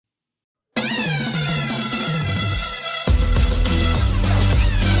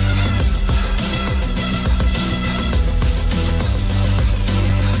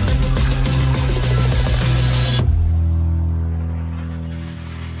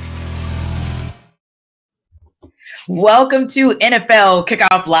Welcome to NFL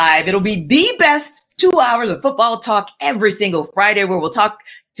Kickoff Live. It'll be the best 2 hours of football talk every single Friday, where we'll talk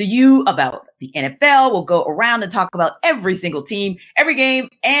to you about the NFL. We'll go around and talk about every single team, every game,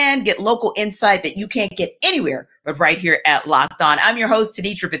 and get local insight that you can't get anywhere but right here at Locked On. I'm your host,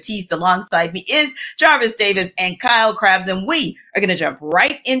 Tenitra Batiste. Alongside me is Jarvis Davis and Kyle Krabs, and we are going to jump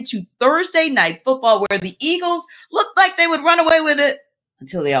right into Thursday Night Football, where the Eagles looked like they would run away with it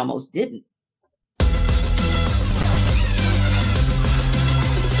until they almost didn't.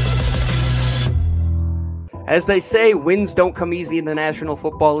 As they say, wins don't come easy in the National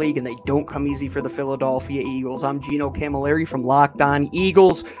Football League, and they don't come easy for the Philadelphia Eagles. I'm Gino Camilleri from Locked On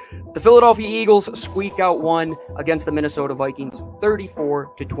Eagles. The Philadelphia Eagles squeak out one against the Minnesota Vikings,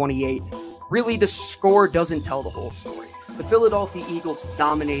 34-28. Really, the score doesn't tell the whole story. The Philadelphia Eagles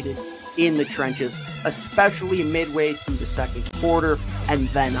dominated in the trenches, especially midway through the second quarter, and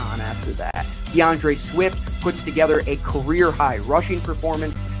then on after that. DeAndre Swift puts together a career-high rushing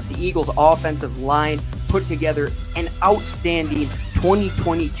performance. The Eagles' offensive line put together an outstanding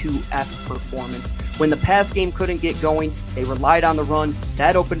 2022-esque performance. When the pass game couldn't get going, they relied on the run.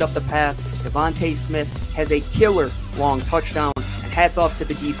 That opened up the pass. Devontae Smith has a killer long touchdown, and hats off to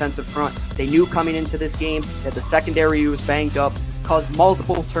the defensive front. They knew coming into this game that the secondary was banged up, caused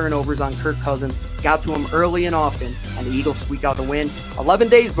multiple turnovers on Kirk Cousins, got to him early and often, and the Eagles squeak out the win 11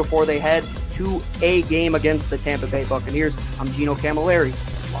 days before they head to a game against the Tampa Bay Buccaneers. I'm Gino Camilleri,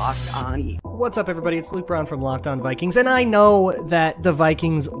 Locked On Eagles. What's up, everybody? It's Luke Brown from Locked On Vikings, and I know that the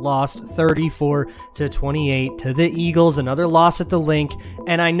Vikings lost 34-28 to the Eagles, another loss at the Link,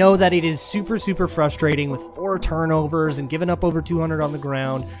 and I know that it is super, super frustrating with 4 turnovers and giving up over 200 on the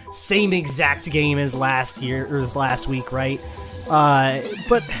ground. Same exact game as last week, right?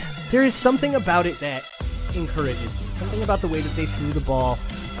 But there is something about it that encourages me. Something about the way that they threw the ball,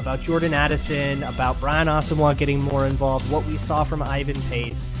 about Jordan Addison, about Brian Asamoah getting more involved, what we saw from Ivan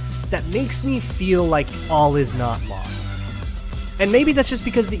Pace, that makes me feel like all is not lost. And maybe that's just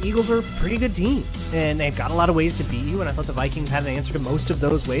because the Eagles are a pretty good team, and they've got a lot of ways to beat you, and I thought the Vikings had an answer to most of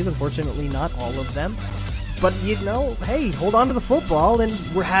those ways. Unfortunately, not all of them. But, hey, hold on to the football, and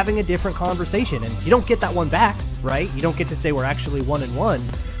we're having a different conversation. And you don't get that one back, right? You don't get to say we're actually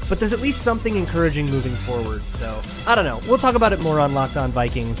 1-1. But there's at least something encouraging moving forward. So, I don't know. We'll talk about it more on Locked On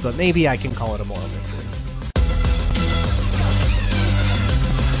Vikings, but maybe I can call it a moral victory.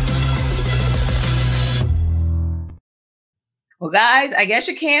 Well, guys, I guess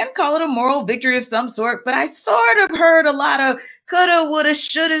you can call it a moral victory of some sort, but I sort of heard a lot of coulda, woulda,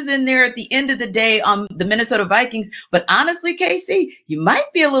 shouldas in there at the end of the day on the Minnesota Vikings. But honestly, Casey, you might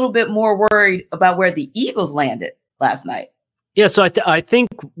be a little bit more worried about where the Eagles landed last night. Yeah, so I think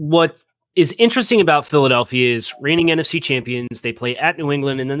what is interesting about Philadelphia is reigning NFC champions. They play at New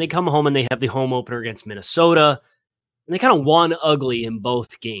England, and then they come home and they have the home opener against Minnesota. And they kind of won ugly in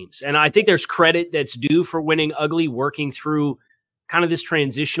both games. And I think there's credit that's due for winning ugly, working through kind of this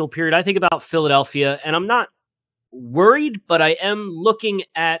transitional period. I think about Philadelphia, and I'm not worried, but I am looking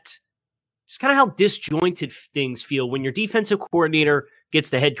at just kind of how disjointed things feel when your defensive coordinator gets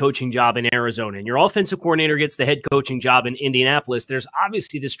the head coaching job in Arizona and your offensive coordinator gets the head coaching job in Indianapolis. There's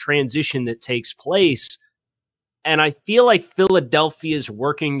obviously this transition that takes place, and I feel like Philadelphia is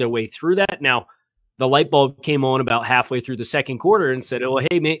working their way through that. Now, the light bulb came on about halfway through the second quarter and said, oh,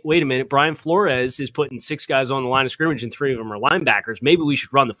 hey, wait a minute. Brian Flores is putting 6 guys on the line of scrimmage and 3 of them are linebackers. Maybe we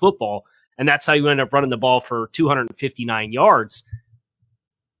should run the football. And that's how you end up running the ball for 259 yards.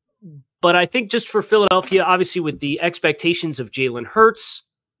 But I think just for Philadelphia, obviously with the expectations of Jalen Hurts,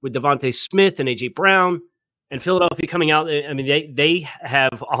 with Devontae Smith and A.J. Brown, and Philadelphia coming out, I mean, they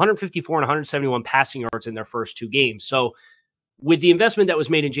have 154 and 171 passing yards in their first 2 games. So with the investment that was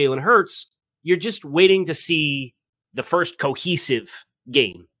made in Jalen Hurts, you're just waiting to see the first cohesive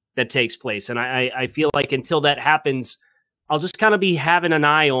game that takes place. And I feel like until that happens, I'll just kind of be having an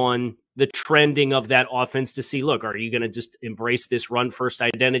eye on the trending of that offense to see, look, are you going to just embrace this run-first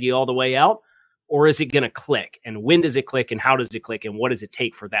identity all the way out? Or is it going to click? And when does it click? And how does it click? And what does it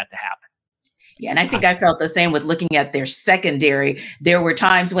take for that to happen? Yeah, and I think I felt the same with looking at their secondary. There were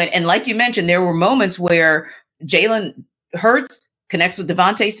times when, and like you mentioned, there were moments where Jalen Hurts connects with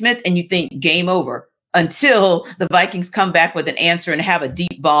Devontae Smith and you think game over, until the Vikings come back with an answer and have a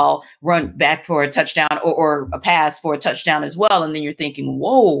deep ball run back for a touchdown or a pass for a touchdown as well. And then you're thinking,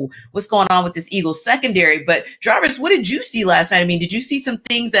 whoa, what's going on with this Eagles secondary? But Jarvis, what did you see last night? I mean, did you see some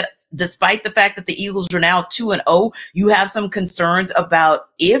things that, despite the fact that the Eagles are now 2-0, you have some concerns about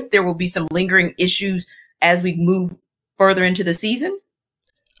if there will be some lingering issues as we move further into the season?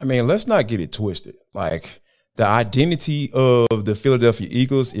 I mean, let's not get it twisted. Like, the identity of the Philadelphia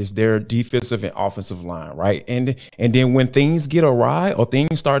Eagles is their defensive and offensive line, right? And then when things get awry or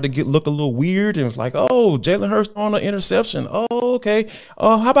things start to look a little weird, and it's like, oh, Jalen Hurts on an interception. Oh, okay.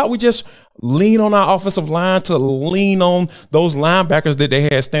 How about we just lean on our offensive line to lean on those linebackers that they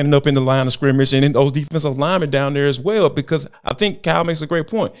had standing up in the line of scrimmage and those defensive linemen down there as well? Because I think Kyle makes a great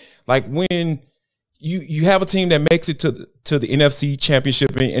point. Like when you have a team that makes it to the NFC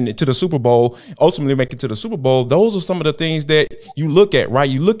Championship and to the Super Bowl, ultimately make it to the Super Bowl, those are some of the things that you look at, right?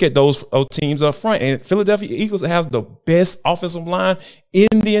 You look at those teams up front, and Philadelphia Eagles has the best offensive line in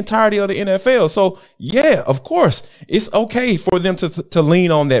the entirety of the NFL. So, yeah, of course, it's okay for them to lean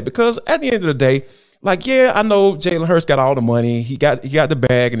on that, because at the end of the day, like, yeah, I know Jalen Hurts got all the money. He got the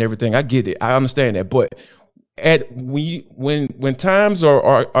bag and everything. I get it. I understand that. But when times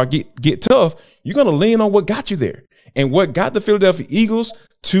get tough, you're going to lean on what got you there. And what got the Philadelphia Eagles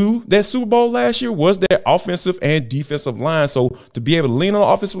to that Super Bowl last year was their offensive and defensive line. So to be able to lean on the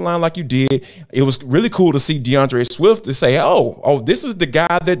offensive line like you did, it was really cool to see DeAndre Swift to say, oh, this is the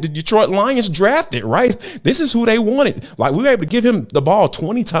guy that the Detroit Lions drafted, right? This is who they wanted. Like, we were able to give him the ball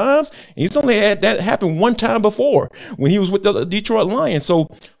 20 times. And he's only had that happen one time before when he was with the Detroit Lions. So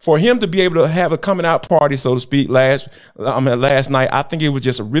for him to be able to have a coming out party, so to speak, last night, I think it was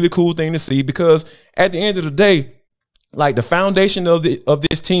just a really cool thing to see, because at the end of the day, like, the foundation of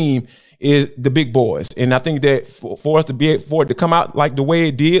this team is the big boys. And I think that for it to come out like the way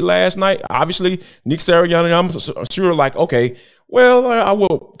it did last night, obviously Nick Sirianni, I'm sure, like, okay, well, I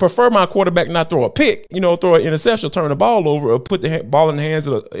will prefer my quarterback not throw a pick, throw an interception, turn the ball over, or put the ball in the hands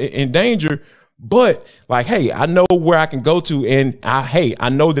of in danger. But, like, hey, I know where I can go to, and I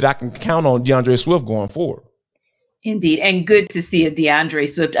know that I can count on DeAndre Swift going forward. Indeed. And good to see a DeAndre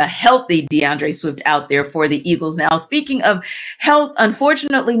Swift, a healthy DeAndre Swift out there for the Eagles. Now, speaking of health,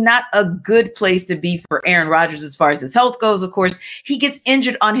 unfortunately, not a good place to be for Aaron Rodgers as far as his health goes. Of course, he gets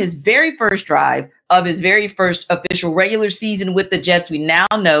injured on his very first drive of his very first official regular season with the Jets. We now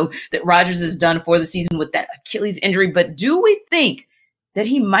know that Rodgers is done for the season with that Achilles injury. But do we think that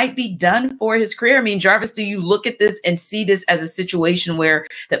he might be done for his career? I mean, Jarvis, do you look at this and see this as a situation where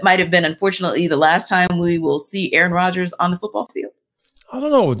that might have been, unfortunately, the last time we will see Aaron Rodgers on the football field? I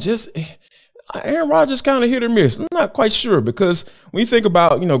don't know. Just Aaron Rodgers kind of hit or miss. I'm not quite sure, because when you think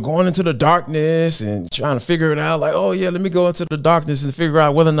about, going into the darkness and trying to figure it out, like, oh, yeah, let me go into the darkness and figure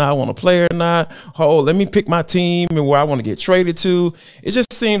out whether or not I want to play or not. Oh, let me pick my team and where I want to get traded to. It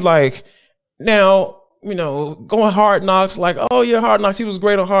just seemed like now, going Hard Knocks, like, oh, yeah, Hard Knocks, he was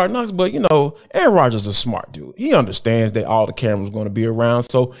great on Hard Knocks. But, Aaron Rodgers is a smart dude. He understands that all the cameras are going to be around.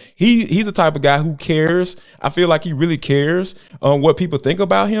 So he's the type of guy who cares. I feel like he really cares on what people think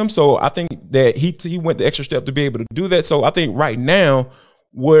about him. So I think that he went the extra step to be able to do that. So I think right now,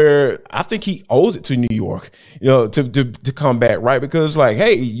 where I think he owes it to New York, to come back, right? Because, like,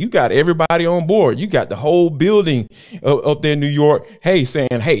 hey, you got everybody on board. You got the whole building up there in New York, hey, saying,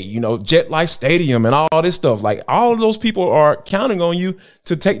 hey, Jet Life Stadium and all this stuff. Like, all of those people are counting on you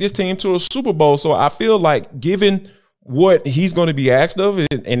to take this team to a Super Bowl. So I feel like, given what he's going to be asked of,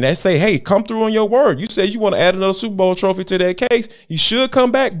 and they say, hey, come through on your word. You said you want to add another Super Bowl trophy to that case. You should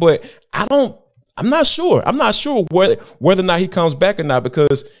come back, but I'm not sure. I'm not sure whether or not he comes back or not,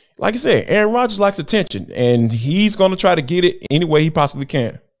 because, like I said, Aaron Rodgers likes attention, and he's going to try to get it any way he possibly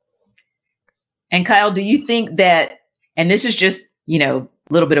can. And Kyle, do you think that, and this is just, a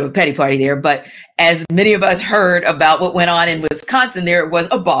little bit of a petty party there, but as many of us heard about what went on in Wisconsin, there was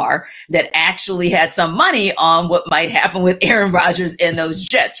a bar that actually had some money on what might happen with Aaron Rodgers and those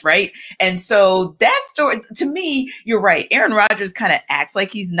Jets, right? And so that story, to me, you're right. Aaron Rodgers kind of acts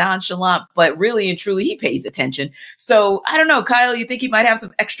like he's nonchalant, but really and truly he pays attention. So I don't know, Kyle, you think he might have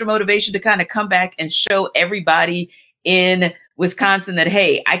some extra motivation to kind of come back and show everybody in Wisconsin that,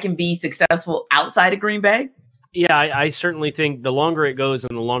 hey, I can be successful outside of Green Bay? Yeah, I certainly think the longer it goes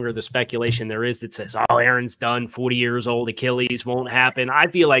and the longer the speculation there is that says, oh, Aaron's done, 40 years old, Achilles won't happen. I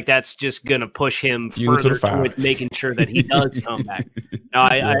feel like that's just going to push him further towards making sure that he does come back. Now,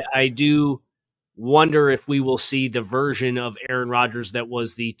 I do wonder if we will see the version of Aaron Rodgers that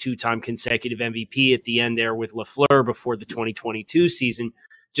was the two-time consecutive MVP at the end there with LaFleur before the 2022 season,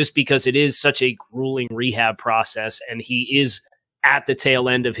 just because it is such a grueling rehab process, and he is at the tail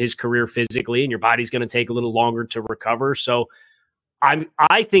end of his career physically, and your body's going to take a little longer to recover. So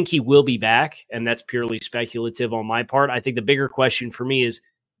I think he will be back, and that's purely speculative on my part. I think the bigger question for me is,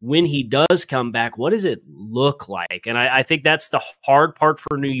 when he does come back, what does it look like? And I think that's the hard part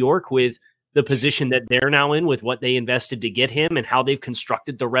for New York with the position that they're now in, with what they invested to get him and how they've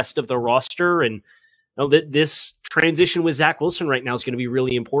constructed the rest of the roster. And this transition with Zach Wilson right now is going to be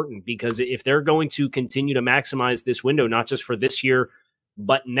really important, because if they're going to continue to maximize this window, not just for this year,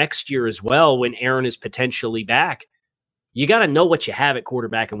 but next year as well, when Aaron is potentially back, you got to know what you have at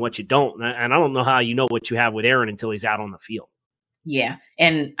quarterback and what you don't. And I don't know how you know what you have with Aaron until he's out on the field. Yeah.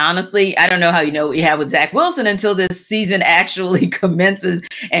 And honestly, I don't know how you know what you have with Zach Wilson until this season actually commences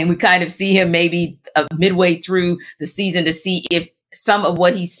and we kind of see him maybe midway through the season to see if some of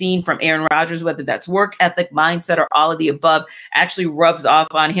what he's seen from Aaron Rodgers, whether that's work ethic, mindset, or all of the above, actually rubs off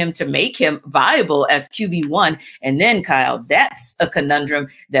on him to make him viable as QB1. And then, Kyle, that's a conundrum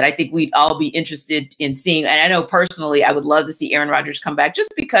that I think we'd all be interested in seeing. And I know personally, I would love to see Aaron Rodgers come back,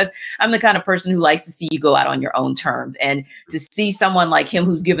 just because I'm the kind of person who likes to see you go out on your own terms. And to see someone like him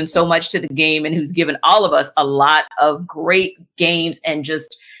who's given so much to the game and who's given all of us a lot of great games and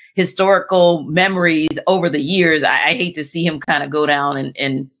just historical memories over the years, I hate to see him kind of go down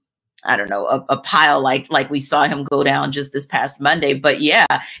in I don't know, a pile like we saw him go down just this past Monday. But yeah,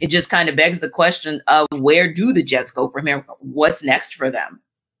 it just kind of begs the question of where do the Jets go from here? What's next for them?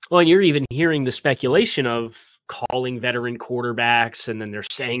 Well, and you're even hearing the speculation of calling veteran quarterbacks, and then they're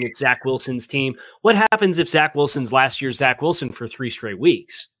saying it's Zach Wilson's team. What happens if Zach Wilson's last year's Zach Wilson for 3 straight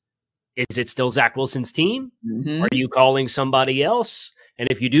weeks? Is it still Zach Wilson's team? Mm-hmm. Are you calling somebody else? And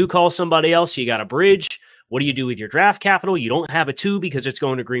if you do call somebody else, you got a bridge. What do you do with your draft capital? You don't have a 2 because it's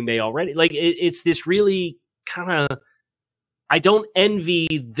going to Green Bay already. Like it's this really kind of, I don't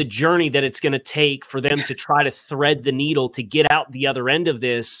envy the journey that it's going to take for them to try to thread the needle to get out the other end of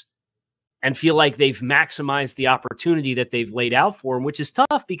this and feel like they've maximized the opportunity that they've laid out for them, which is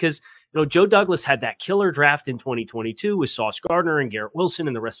tough because, Joe Douglas had that killer draft in 2022 with Sauce Gardner and Garrett Wilson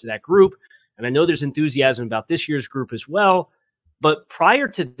and the rest of that group. And I know there's enthusiasm about this year's group as well. But prior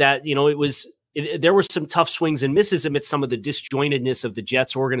to that, there were some tough swings and misses amidst some of the disjointedness of the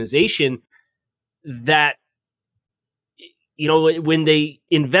Jets organization that, when they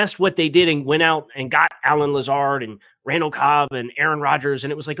invest what they did and went out and got Alan Lazard and Randall Cobb and Aaron Rodgers,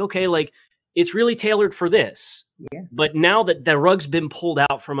 and it was like, okay, like it's really tailored for this. Yeah. But now that the rug's been pulled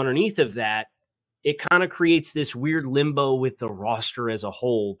out from underneath of that, it kind of creates this weird limbo with the roster as a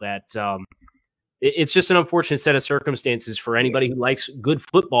whole that, it's just an unfortunate set of circumstances for anybody who likes good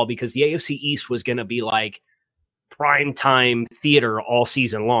football, because the AFC East was going to be like prime time theater all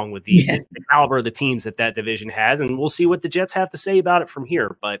season long with the caliber of the teams that division has. And we'll see what the Jets have to say about it from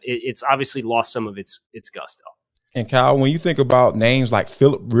here. But it's obviously lost some of its gusto. And Kyle, when you think about names like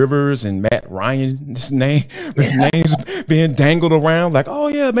Phillip Rivers and Matt Ryan, names being dangled around, like, oh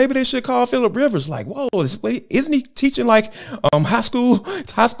yeah, maybe they should call Phillip Rivers. Like, whoa, isn't he teaching like high school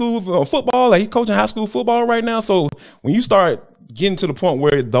football? Like he's coaching high school football right now. So when you start getting to the point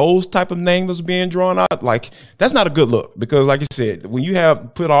where those type of names are being drawn out, like that's not a good look, because like you said, when you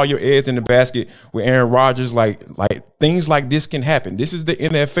have put all your eggs in the basket with Aaron Rodgers, like things like this can happen. This is the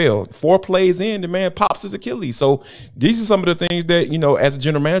NFL. 4 plays in, the man pops his Achilles. So these are some of the things that, as a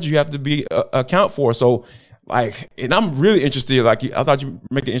general manager, you have to be account for. So and I'm really interested, I thought you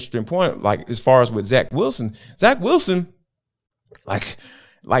make an interesting point, as far as with Zach Wilson, like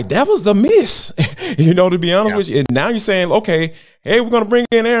that was a miss, to be honest with you. And now you're saying, okay, hey, we're going to bring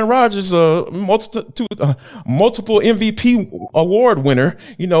in Aaron Rodgers, multiple MVP award winner,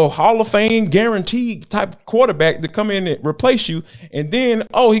 Hall of Fame guaranteed type quarterback to come in and replace you. And then,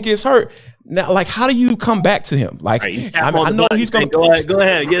 he gets hurt. Now, how do you come back to him? I know he's going to go ahead. Go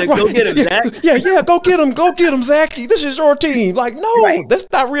get him, Zach. Yeah. Go get him, Zach. This is your team. No,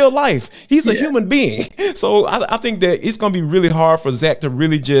 that's not real life. He's a human being. So I think that it's going to be really hard for Zach to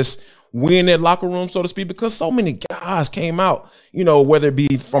really just win that locker room, so to speak, because so many guys came out, whether it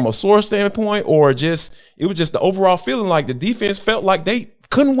be from a source standpoint or it was just the overall feeling like the defense felt like they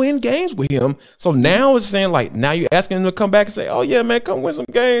couldn't win games with him. So now it's saying now you're asking him to come back and say, oh yeah, man, come win some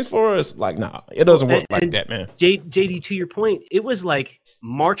games for us. Nah, it doesn't work like that, man. JD, to your point, it was like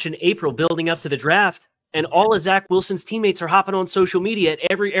March and April building up to the draft, and all of Zach Wilson's teammates are hopping on social media at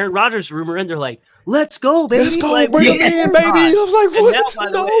every Aaron Rodgers rumor, and they're like, let's go, baby. Let's go, bring him in, baby. I was like, what?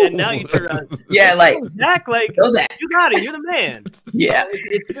 And now you turn around. Zach, you got it. You're the man. Yeah.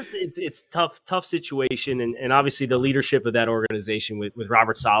 It's tough situation. And obviously the leadership of that organization with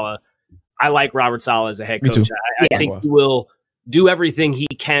Robert Saleh. I like Robert Saleh as a head coach. I think he will do everything he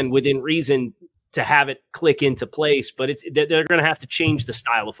can within reason to have it click into place, but they're going to have to change the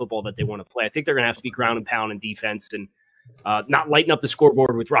style of football that they want to play. I think they're going to have to be ground and pound and defense and not lighten up the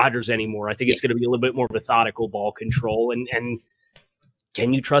scoreboard with Rodgers anymore. I think it's going to be a little bit more methodical ball control. And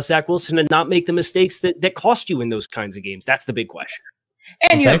can you trust Zach Wilson and not make the mistakes that cost you in those kinds of games? That's the big question.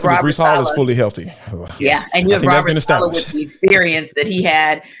 And you have thankfully, Robert Brees Hall is Saleh. fully healthy. Yeah, and you I have think that's been Robert Saleh with established. the experience that he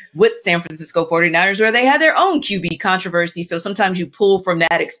had with San Francisco 49ers, where they had their own QB controversy. So sometimes you pull from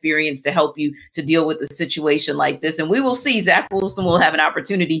that experience to help you to deal with a situation like this. And we will see Zach Wilson will have an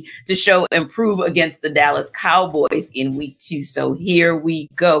opportunity to show improve against the Dallas Cowboys in week 2. So here we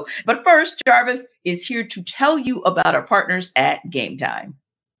go. But first, Jarvis is here to tell you about our partners at Game Time.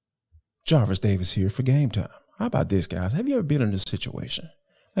 Jarvis Davis here for Game Time. How about this, guys? Have you ever been in this situation?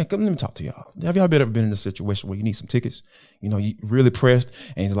 Hey, come, let me talk to y'all. Have y'all ever been in a situation where you need some tickets? You know, you really pressed,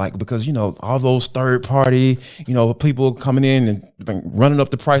 and it's like, because, you know, all those third party, you know, people coming in and running up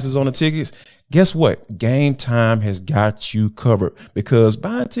the prices on the tickets. Guess what? Game Time has got you covered, because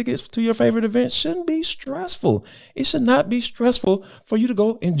buying tickets to your favorite events shouldn't be stressful. It should not be stressful for you to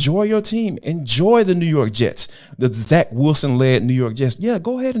go enjoy your team, enjoy the New York Jets, the Zach Wilson led New York Jets. Yeah,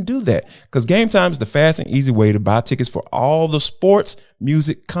 go ahead and do that, because Game Time is the fast and easy way to buy tickets for all the sports,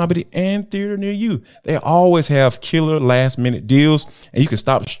 music, comedy, and theater near you. They always have killer last minute deals, and you can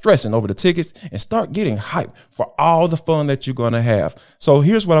stop stressing over the tickets and start getting hyped for all the fun that you're going to have. So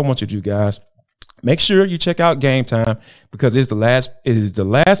here's what I want you to do, guys. Make sure you check out Game Time, because it is the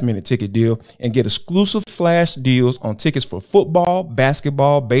last minute ticket deal, and get exclusive flash deals on tickets for football,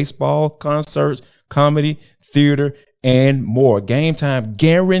 basketball, baseball, concerts, comedy, theater, and more. Game Time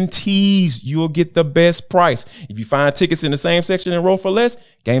guarantees you'll get the best price. If you find tickets in the same section and row for less,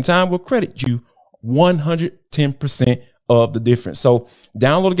 Game Time will credit you 110% of the difference. So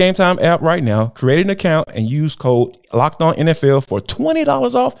download the Game Time app right now, create an account, and use code LOCKEDONNFL for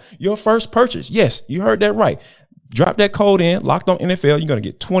 $20 off your first purchase. Yes, you heard that right. Drop that code in, LOCKEDONNFL. You're going to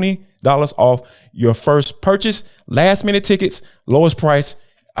get $20 off your first purchase. Last minute tickets, lowest price,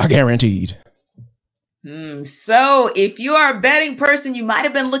 are guaranteed. So if you are a betting person, you might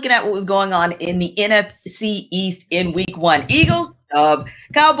have been looking at what was going on in the NFC East in week 1. Eagles, dub.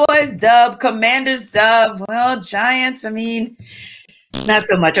 Cowboys, dub. Commanders, dub. Well, Giants, I mean, not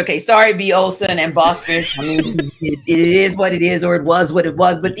so much. Okay, sorry, B. Olsen and Boston. I mean, it is what it is, or it was what it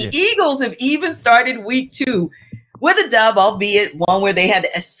was. But the Eagles have even started week 2 with a dub, albeit one where they had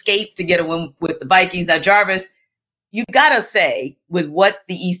to escape to get a win with the Vikings. Now, Jarvis, you got to say, with what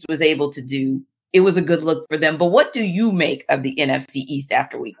the East was able to do, it was a good look for them. But what do you make of the NFC East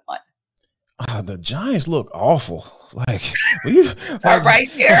after week 1? The Giants look awful. Like, right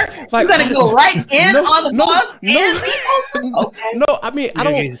here, like, you're gonna go right in on the boss and the okay. No, I mean, I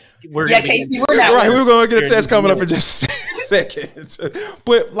don't. Casey, we're not right. We're gonna get a test coming up in just a second.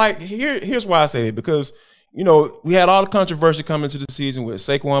 But like, here's why I say it, because, you know, we had all the controversy coming into the season with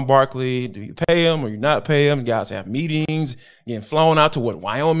Saquon Barkley. Do you pay him or you not pay him? You guys have meetings, getting flown out to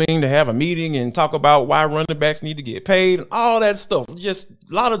Wyoming to have a meeting and talk about why running backs need to get paid and all that stuff. Just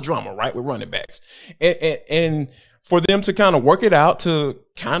a lot of drama, right, with running backs. And for them to kind of work it out to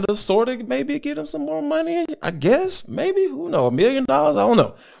kind of sort of maybe get them some more money, I guess, maybe, who knows, $1 million, I don't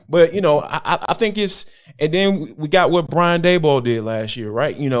know. But, you know, I think it's, and then we got what Brian Daboll did last year,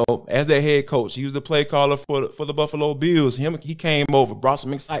 right? You know, as their head coach, he was the play caller for the Buffalo Bills. He came over, brought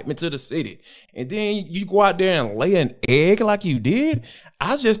some excitement to the city. And then you go out there and lay an egg like you did.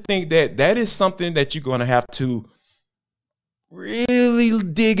 I just think that is something that you're going to have to really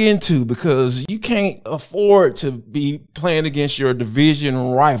dig into, because you can't afford to be playing against your division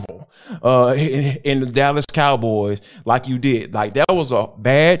rival in the Dallas Cowboys like you did. Like, that was a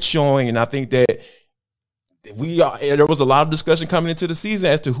bad showing, and I think that there was a lot of discussion coming into the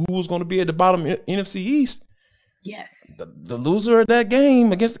season as to who was going to be at the bottom NFC East. Yes, the loser of that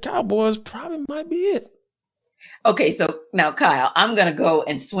game against the Cowboys probably might be it. Okay, so now, Kyle, I'm going to go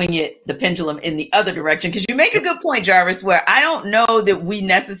and swing the pendulum in the other direction, because you make a good point, Jarvis, where I don't know that we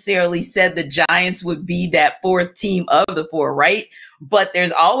necessarily said the Giants would be that 4th team of the 4, right? But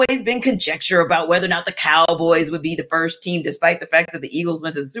there's always been conjecture about whether or not the Cowboys would be the first team, despite the fact that the Eagles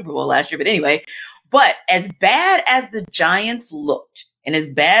went to the Super Bowl last year. But anyway, but as bad as the Giants looked, and as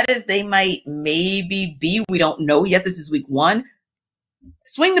bad as they might maybe be, we don't know yet. This is week 1.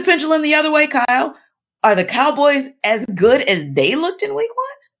 Swing the pendulum the other way, Kyle. Are the Cowboys as good as they looked in week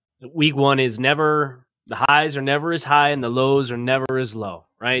 1? Week 1 is never, the highs are never as high and the lows are never as low,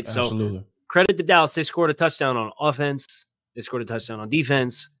 right? Absolutely. So credit to Dallas. They scored a touchdown on offense. They scored a touchdown on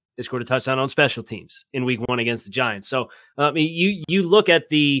defense. They scored a touchdown on special teams in week 1 against the Giants. So, I mean, you look at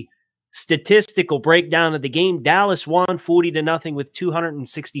the statistical breakdown of the game. Dallas won 40-0 with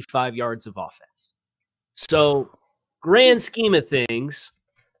 265 yards of offense. So, grand scheme of things,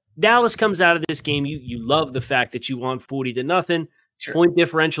 Dallas comes out of this game. You love the fact that you won 40-0. Sure. Point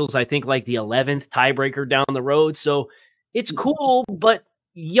differentials, I think, like the 11th tiebreaker down the road. So it's cool, but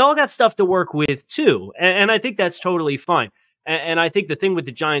y'all got stuff to work with too. And I think that's totally fine. And I think the thing with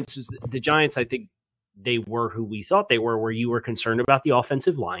the Giants is the Giants, I think they were who we thought they were, where you were concerned about the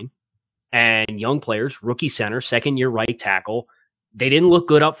offensive line and young players, rookie center, second-year right tackle. They didn't look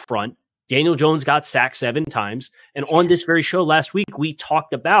good up front. Daniel Jones got sacked 7 times. And on this very show last week, we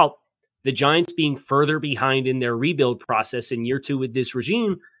talked about the Giants being further behind in their rebuild process in year 2 with this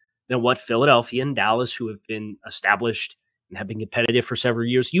regime than what Philadelphia and Dallas, who have been established and have been competitive for several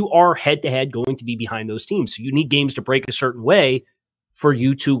years, you are head-to-head going to be behind those teams. So you need games to break a certain way for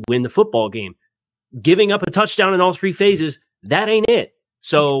you to win the football game. Giving up a touchdown in all 3 phases, that ain't it.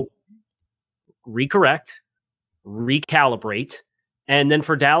 So recorrect, recalibrate. And then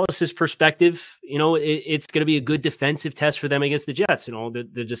for Dallas's perspective, it's going to be a good defensive test for them against the Jets.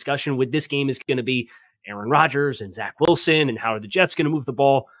 The discussion with this game is going to be Aaron Rodgers and Zach Wilson and how are the Jets going to move the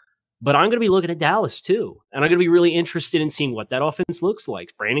ball. But I'm going to be looking at Dallas too. And I'm going to be really interested in seeing what that offense looks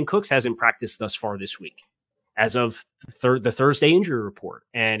like. Brandon Cooks hasn't practiced thus far this week as of the Thursday injury report.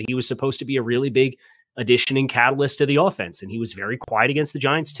 And he was supposed to be a really big addition and catalyst to the offense. And he was very quiet against the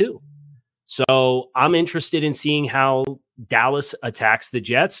Giants too. So I'm interested in seeing how Dallas attacks the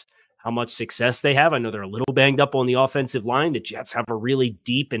Jets, how much success they have. I know they're a little banged up on the offensive line. The Jets have a really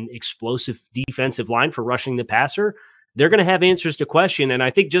deep and explosive defensive line for rushing the passer. They're going to have answers to question. And I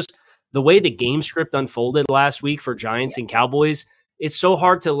think just the way the game script unfolded last week for Giants and Cowboys, it's so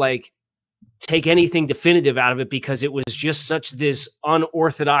hard to take anything definitive out of it because it was just such this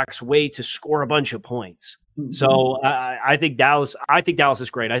unorthodox way to score a bunch of points. Mm-hmm. So I think Dallas is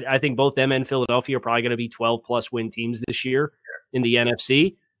great. I think both them and Philadelphia are probably going to be 12+ win teams this year in the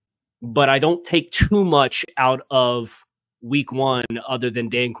NFC. But I don't take too much out of week 1 other than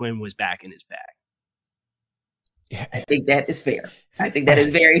Dan Quinn was back in his bag. I think that is fair. I think that is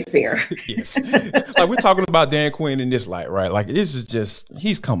very fair. Yes. We're talking about Dan Quinn in this light, right? This is just,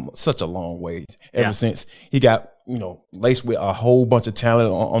 he's come such a long way ever since he got, laced with a whole bunch of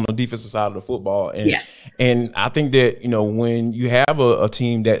talent on the defensive side of the football. And, yes. And I think that, when you have a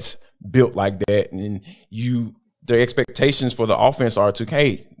team that's built like that and the expectations for the offense are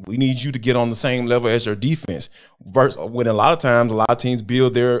hey, we need you to get on the same level as your defense. Versus when a lot of teams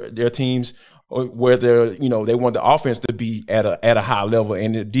build their teams where they want the offense to be at a high level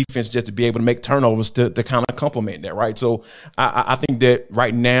and the defense just to be able to make turnovers to kind of complement that, right? So I think that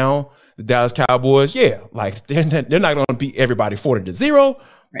right now the Dallas Cowboys, they're not going to beat everybody 40-0,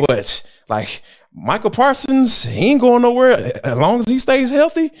 right. But Michael Parsons, he ain't going nowhere as long as he stays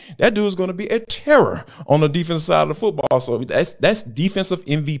healthy. That dude's going to be a terror on the defensive side of the football. So that's defensive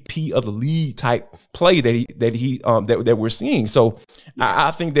MVP of the league type play that we're seeing. So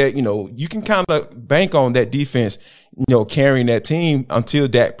I think that you can kind of bank on that defense, carrying that team until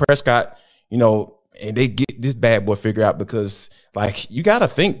Dak Prescott, and they get this bad boy figured out because you got to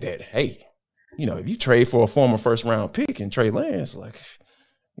think that hey, if you trade for a former first round pick and Trey Lance,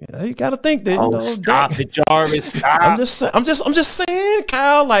 you got to think that. Stop it, Jarvis. Stop. I'm just saying,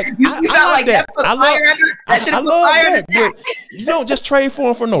 Kyle. I love that. I love that. But you don't just trade for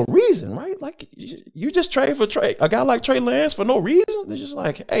him for no reason, right? You just trade for a guy like Trey Lance for no reason. It's just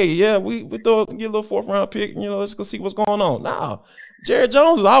hey, we throw get a little 4th round pick. Let's go see what's going on. Nah, Jared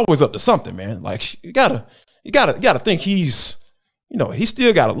Jones is always up to something, man. You gotta think he's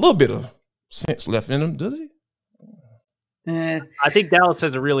still got a little bit of sense left in him, does he? I think Dallas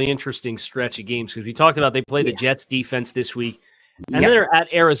has a really interesting stretch of games because we talked about they play the Jets defense this week and then they're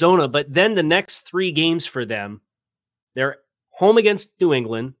at Arizona, but then the next 3 games for them, they're home against New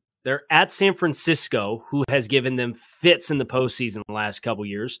England, they're at San Francisco, who has given them fits in the postseason the last couple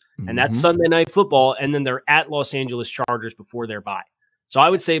years, and that's Sunday Night Football, and then they're at Los Angeles Chargers before their bye. So I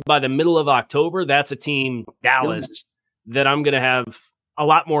would say by the middle of October, that's a team, Dallas, that I'm going to have a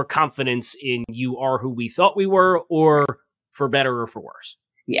lot more confidence in. You are who we thought we were, or for better or for worse.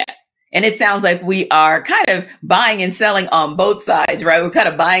 Yeah. And it sounds like we are kind of buying and selling on both sides, right? We're kind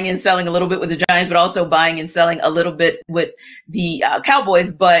of buying and selling a little bit with the Giants, but also buying and selling a little bit with the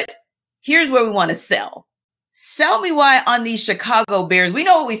Cowboys. But here's where we want to sell. Sell me why on these Chicago Bears. We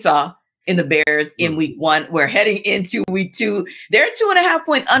know what we saw in the Bears in week 1. We're heading into week 2. They're a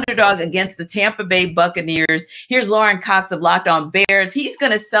 2.5-point underdog against the Tampa Bay Buccaneers. Here's Lauren Cox of Locked On Bears. He's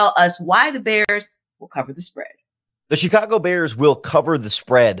going to sell us why the Bears will cover the spread. The Chicago Bears will cover the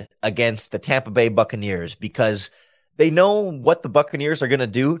spread against the Tampa Bay Buccaneers because they know what the Buccaneers are going to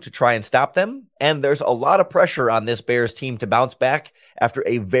do to try and stop them. And there's a lot of pressure on this Bears team to bounce back after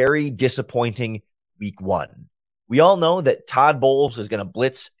a very disappointing week 1. We all know that Todd Bowles is going to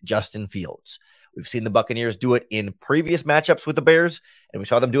blitz Justin Fields. We've seen the Buccaneers do it in previous matchups with the Bears, and we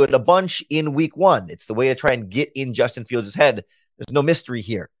saw them do it a bunch in week 1. It's the way to try and get in Justin Fields' head. There's no mystery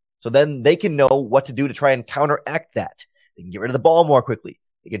here. So then they can know what to do to try and counteract that. They can get rid of the ball more quickly.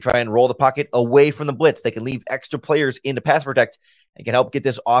 They can try and roll the pocket away from the blitz. They can leave extra players in to pass protect and can help get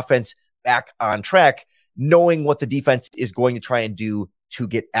this offense back on track, knowing what the defense is going to try and do to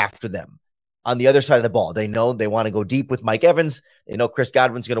get after them. On the other side of the ball, they know they want to go deep with Mike Evans. They know Chris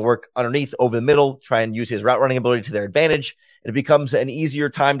Godwin's going to work underneath over the middle, try and use his route running ability to their advantage. And it becomes an easier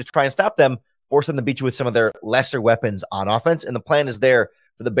time to try and stop them, force them to beat you with some of their lesser weapons on offense. And the plan is there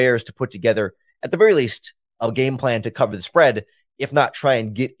for the Bears to put together, at the very least, a game plan to cover the spread, if not try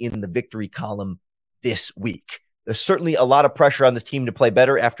and get in the victory column this week. There's certainly a lot of pressure on this team to play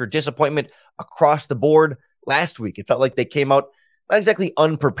better after disappointment across the board last week. It felt like they came out not exactly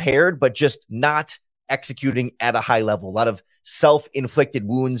unprepared, but just not executing at a high level. A lot of self-inflicted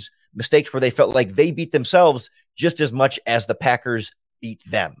wounds, mistakes where they felt like they beat themselves just as much as the Packers beat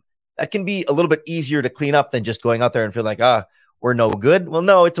them. That can be a little bit easier to clean up than just going out there and feel like, we're no good. Well,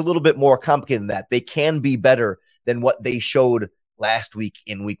 no, it's a little bit more complicated than that. They can be better than what they showed last week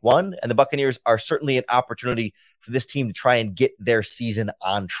in week 1. And the Buccaneers are certainly an opportunity for this team to try and get their season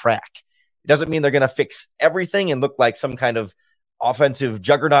on track. It doesn't mean they're going to fix everything and look like some kind of offensive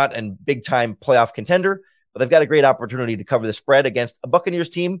juggernaut and big-time playoff contender, but they've got a great opportunity to cover the spread against a Buccaneers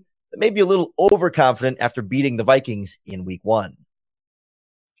team that may be a little overconfident after beating the Vikings in week 1.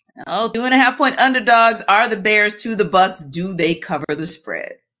 Oh, 2.5-point underdogs are the Bears to the Bucs. Do they cover the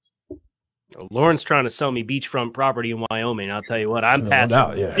spread? Lauren's trying to sell me beachfront property in Wyoming. I'll tell you what, I'm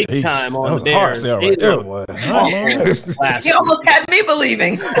passing big time on the Bears. You almost had me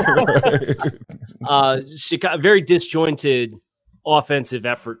believing. Chicago, very disjointed offensive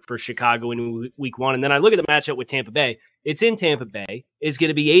effort for Chicago in week 1. And then I look at the matchup with Tampa Bay. It's in Tampa Bay. It's going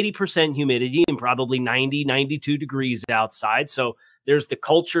to be 80% humidity and probably 90, 92 degrees outside. So there's the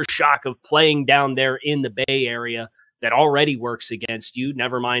culture shock of playing down there in the Bay Area that already works against you.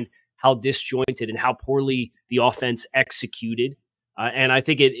 Never mind how disjointed and how poorly the offense executed. And I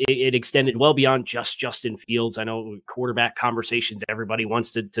think it extended well beyond just Justin Fields. I know quarterback conversations, everybody wants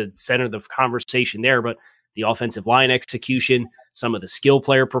to center the conversation there, but the offensive line execution, some of the skill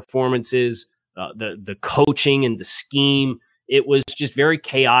player performances, the coaching and the scheme, it was just very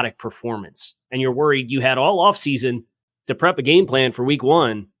chaotic performance. And you're worried you had all offseason to prep a game plan for week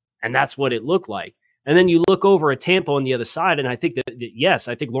 1, and that's what it looked like. And then you look over at Tampa on the other side, and I think that yes,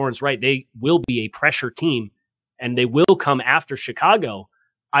 I think Lauren's right. They will be a pressure team, and they will come after Chicago.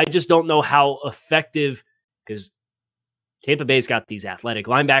 I just don't know how effective, because Tampa Bay's got these athletic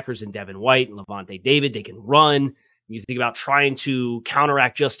linebackers in Devin White and Levante David. They can run. You think about trying to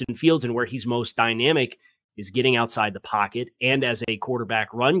counteract Justin Fields, and where he's most dynamic is getting outside the pocket and as a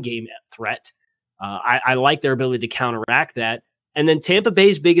quarterback run game threat. I like their ability to counteract that. And then Tampa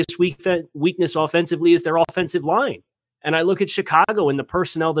Bay's biggest weakness offensively is their offensive line. And I look at Chicago and the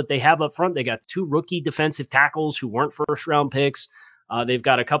personnel that they have up front. They got 2 rookie defensive tackles who weren't first-round picks. They've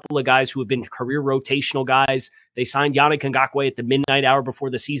got a couple of guys who have been career rotational guys. They signed Yannick Ngakoue at the midnight hour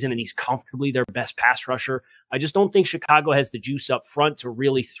before the season, and he's comfortably their best pass rusher. I just don't think Chicago has the juice up front to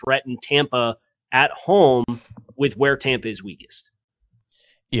really threaten Tampa at home with where Tampa is weakest.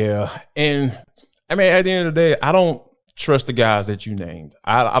 Yeah, and I mean, at the end of the day, I don't trust the guys that you named.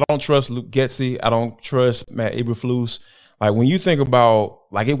 I don't trust Luke Getsy. I don't trust Matt Eberflus. Like, when you think about,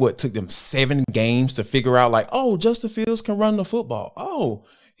 like, it took them 7 games to figure out, like, oh, Justin Fields can run the football. Oh,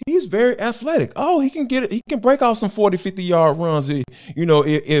 he's very athletic. Oh, he can get it. He can break out some 40, 50-yard runs,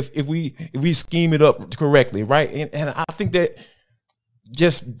 if we scheme it up correctly, right? And I think that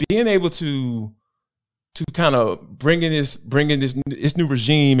just being able to kind of bring in this new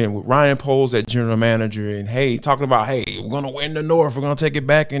regime, and with Ryan Poles at general manager, and talking about, we're going to win the North, we're going to take it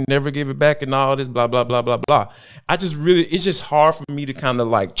back and never give it back and all this, blah, blah, blah, blah, blah. It's just hard for me to kind of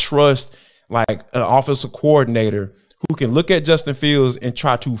like trust like an offensive coordinator who can look at Justin Fields and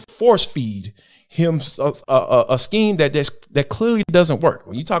try to force feed him a scheme that clearly doesn't work.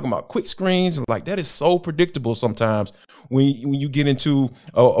 When you're talking about quick screens, like, that is so predictable sometimes when you get into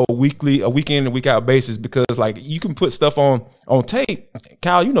a week in and week out basis, because like, you can put stuff on tape.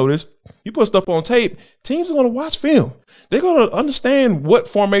 Kyle, you know this. You put stuff on tape, teams are going to watch film. They're going to understand what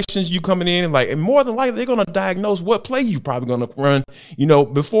formations you coming in, and more than likely, they're going to diagnose what play you probably going to run,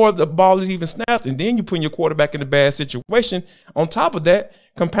 before the ball is even snapped. And then you put your quarterback in a bad situation. On top of that,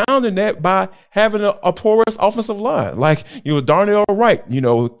 compounding that by having a porous offensive line, like Darnell Wright,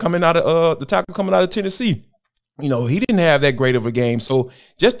 coming out of the tackle coming out of Tennessee. He didn't have that great of a game. So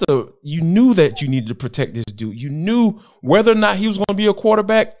you knew that you needed to protect this dude. You knew whether or not he was going to be a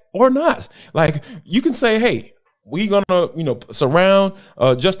quarterback or not. Like, you can say, hey, we're gonna, surround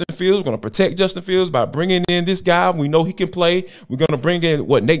Justin Fields. We're gonna protect Justin Fields by bringing in this guy. We know he can play. We're gonna bring in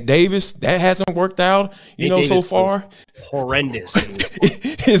Nate Davis. That hasn't worked out, so far. Horrendous.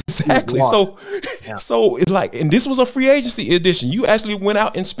 Exactly. So it's like, and this was a free agency edition. You actually went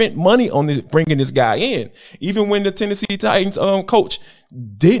out and spent money on this, bringing this guy in, even when the Tennessee Titans coach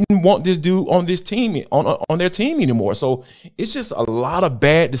didn't want this dude on this team, on their team anymore. So it's just a lot of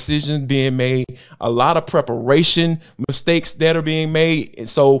bad decisions being made, a lot of preparation mistakes that are being made. And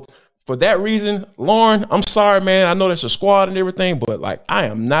so for that reason, Lauren, I'm sorry, man. I know that's a squad and everything, but like, I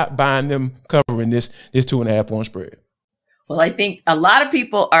am not buying them covering this 2.5 point spread. Well, I think a lot of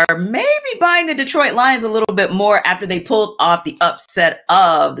people are maybe buying the Detroit Lions a little bit more after they pulled off the upset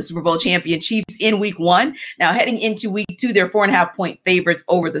of the Super Bowl champion Chiefs in week 1. Now heading into week 2, they're 4.5 point favorites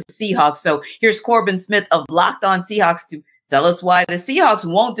over the Seahawks. So here's Corbin Smith of Locked On Seahawks to tell us why the Seahawks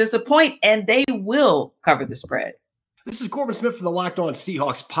won't disappoint and they will cover the spread. This is Corbin Smith for the Locked On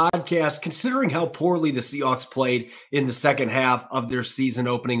Seahawks podcast. Considering how poorly the Seahawks played in the second half of their season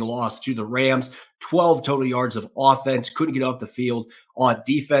opening loss to the Rams, 12 total yards of offense, couldn't get off the field on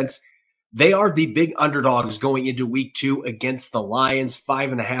defense. They are the big underdogs going into week 2 against the Lions,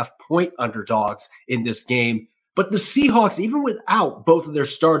 5.5 point underdogs in this game. But the Seahawks, even without both of their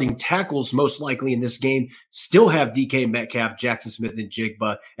starting tackles, most likely in this game, still have DK Metcalf, Jackson Smith and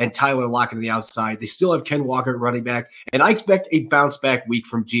Jigba, and Tyler Lockett on the outside. They still have Ken Walker at running back. And I expect a bounce-back week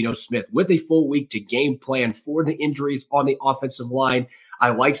from Geno Smith with a full week to game plan for the injuries on the offensive line. I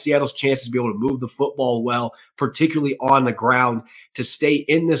like Seattle's chances to be able to move the football well, particularly on the ground, to stay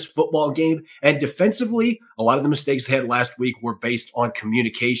in this football game. And defensively, a lot of the mistakes they had last week were based on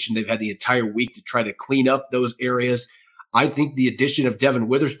communication. They've had the entire week to try to clean up those areas. I think the addition of Devin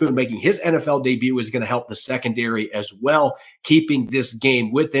Witherspoon making his NFL debut is going to help the secondary as well, keeping this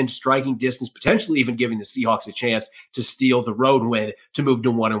game within striking distance, potentially even giving the Seahawks a chance to steal the road win to move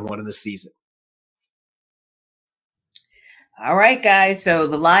to 1-1 in the season. All right, guys. So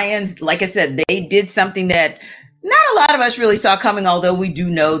the Lions, like I said, they did something that not a lot of us really saw coming, although we do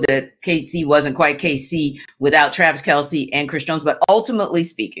know that KC wasn't quite KC without Travis Kelce and Chris Jones. But ultimately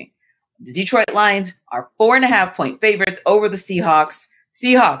speaking, the Detroit Lions are 4.5 point favorites over the Seahawks.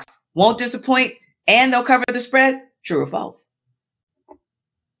 Seahawks won't disappoint and they'll cover the spread. True or false?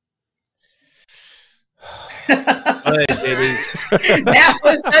 That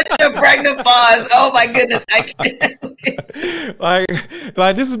was such a pregnant pause. Oh my goodness. I can't.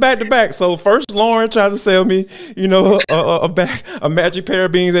 like this is back to back. So first Lauren tried to sell me, a magic pair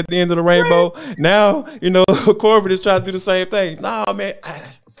of beans at the end of the rainbow. Right. Now, Corbin is trying to do the same thing. Nah, man.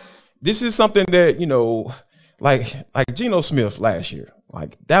 This is something that, like Geno Smith last year.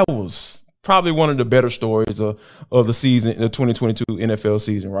 Like that was probably one of the better stories of the season, the 2022 NFL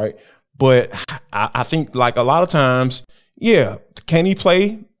season, right? But I think like a lot of times, yeah, can he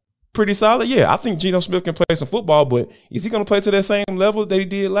play pretty solid? Yeah, I think Geno Smith can play some football, but is he going to play to that same level that he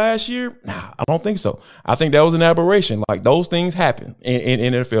did last year? Nah, I don't think so. I think that was an aberration. Like those things happen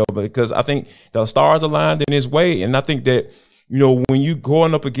in NFL because I think the stars aligned in his way. And I think that, when you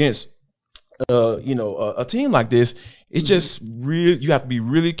going up against, a team like this, it's just real. You have to be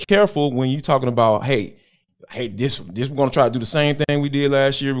really careful when you're talking about, hey, this we're going to try to do the same thing we did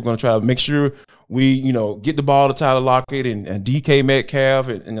last year. We're going to try to make sure we, get the ball to Tyler Lockett and DK Metcalf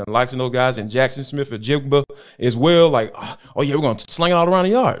and the likes of those guys and Jackson Smith and Jigba as well. Like, oh yeah, we're going to sling it all around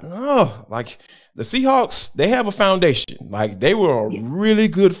the yard. Oh, like the Seahawks, they have a foundation. Like they were a really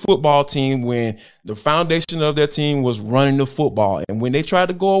good football team when the foundation of their team was running the football. And when they tried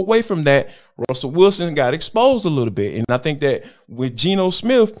to go away from that, Russell Wilson got exposed a little bit. And I think that with Geno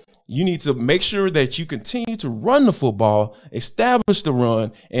Smith, you need to make sure that you continue to run the football, establish the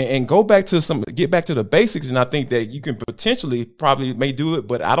run, and get back to the basics. And I think that you can probably may do it,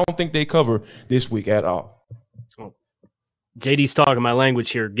 but I don't think they cover this week at all. JD's talking my language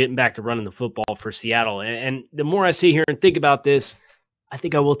here, getting back to running the football for Seattle. And the more I sit here and think about this, I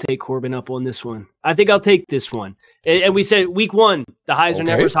think I will take Corbin up on this one. I think I'll take this one. And we said week 1, the highs are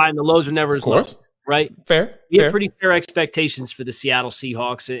never as high and the lows are never as low. Right? Fair. We have pretty fair expectations for the Seattle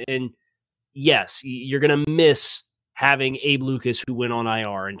Seahawks. And yes, you're going to miss having Abe Lucas, who went on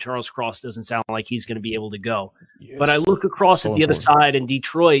IR, and Charles Cross doesn't sound like he's going to be able to go. Yes. But I look across at the other side in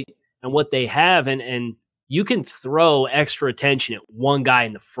Detroit and what they have, and you can throw extra attention at one guy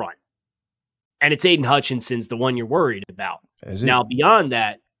in the front. And it's Aiden Hutchinson's the one you're worried about. Now, beyond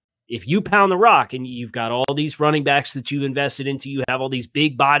that, if you pound the rock and you've got all these running backs that you've invested into, you have all these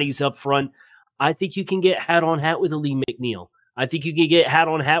big bodies up front, I think you can get hat on hat with Aleem McNeil. I think you can get hat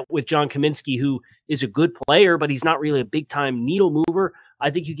on hat with John Kaminsky, who is a good player, but he's not really a big-time needle mover. I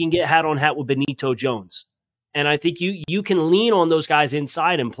think you can get hat on hat with Benito Jones. And I think you can lean on those guys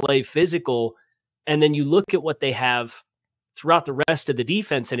inside and play physical. And then you look at what they have throughout the rest of the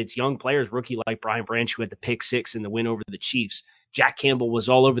defense, and it's young players, rookie like Brian Branch, who had the pick 6 in the win over the Chiefs. Jack Campbell was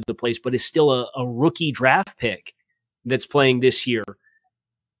all over the place, but is still a rookie draft pick that's playing this year.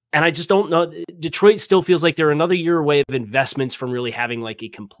 And I just don't know. Detroit still feels like they're another year away of investments from really having like a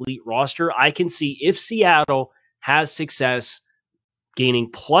complete roster. I can see if Seattle has success gaining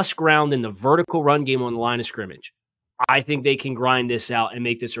plus ground in the vertical run game on the line of scrimmage, I think they can grind this out and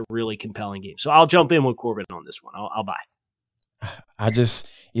make this a really compelling game. So I'll jump in with Corbin on this one. I'll buy.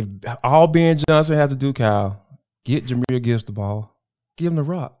 If all Ben Johnson has to do, Kyle, get Jahmyr Gibbs the ball, give him the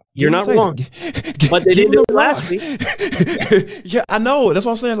rock. You're not wrong, but they didn't do it last week. Yeah, I know. That's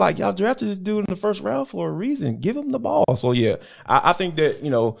what I'm saying. Like, y'all drafted this dude in the first round for a reason. Give him the ball. So yeah, I think that,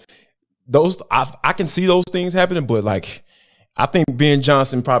 those I can see those things happening, but like, I think Ben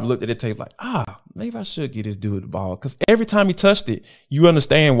Johnson probably looked at the tape like, maybe I should get this dude the ball, because every time he touched it, you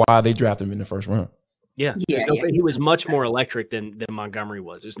understand why they drafted him in the first round. Yeah. He was much more electric than Montgomery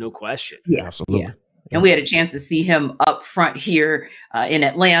was. There's no question. Yeah, absolutely. Yeah. And we had a chance to see him up front here in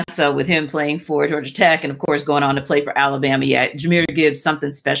Atlanta, with him playing for Georgia Tech and, of course, going on to play for Alabama. Yeah, Jahmyr Gibbs,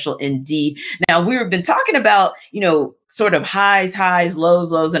 something special indeed. Now, we've been talking about, sort of highs,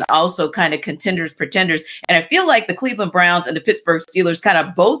 lows, and also kind of contenders, pretenders. And I feel like the Cleveland Browns and the Pittsburgh Steelers kind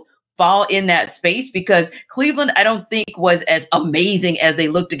of both fall in that space, because Cleveland, I don't think, was as amazing as they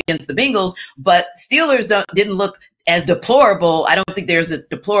looked against the Bengals, but Steelers didn't look as deplorable. I don't think they're as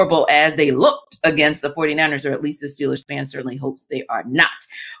deplorable as they looked against the 49ers, or at least the Steelers fan certainly hopes they are not.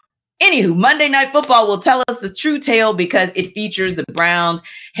 Anywho, Monday Night Football will tell us the true tale, because it features the Browns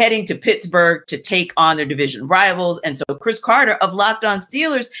heading to Pittsburgh to take on their division rivals. And so Chris Carter of Locked On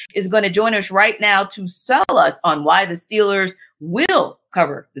Steelers is going to join us right now to sell us on why the Steelers will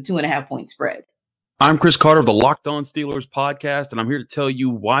cover the 2.5-point spread. I'm Chris Carter of the Locked On Steelers podcast, and I'm here to tell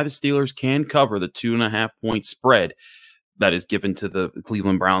you why the Steelers can cover the 2.5-point spread that is given to the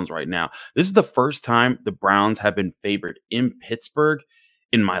Cleveland Browns right now. This is the first time the Browns have been favored in Pittsburgh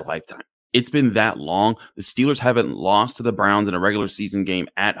in my lifetime. It's been that long. The Steelers haven't lost to the Browns in a regular season game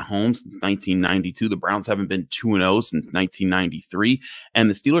at home since 1992. The Browns haven't been 2-0 since 1993. And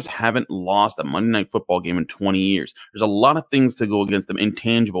the Steelers haven't lost a Monday Night Football game in 20 years. There's a lot of things to go against them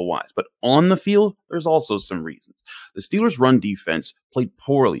intangible-wise. But on the field, there's also some reasons. The Steelers' run defense played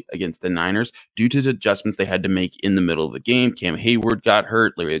poorly against the Niners due to the adjustments they had to make in the middle of the game. Cam Hayward got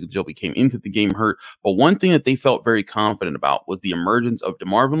hurt. Larry Ogunjobi came into the game hurt. But one thing that they felt very confident about was the emergence of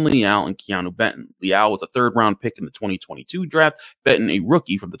DeMarvin Leal and Keanu Benton. Leal was a third-round pick in the 2022 draft, Benton a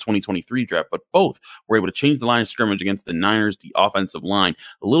rookie from the 2023 draft, but both were able to change the line of scrimmage against the Niners, the offensive line,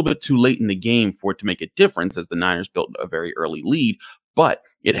 a little bit too late in the game for it to make a difference, as the Niners built a very early lead. But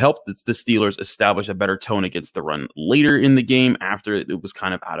it helped the Steelers establish a better tone against the run later in the game, after it was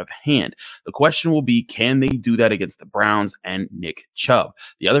kind of out of hand. The question will be, can they do that against the Browns and Nick Chubb?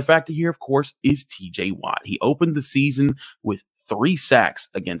 The other factor here, of course, is TJ Watt. He opened the season with 3 sacks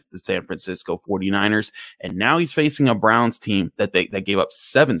against the San Francisco 49ers, and now he's facing a Browns team that gave up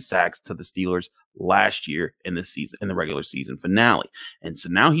 7 sacks to the Steelers last year in the regular season finale. And so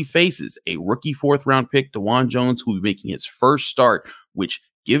now he faces a rookie 4th-round pick, DeJuan Jones, who will be making his first start, which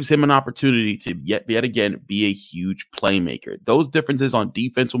gives him an opportunity to yet again be a huge playmaker. Those differences on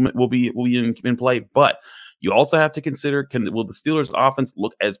defense will be in play, but you also have to consider, will the Steelers' offense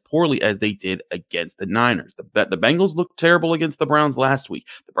look as poorly as they did against the Niners? The Bengals looked terrible against the Browns last week.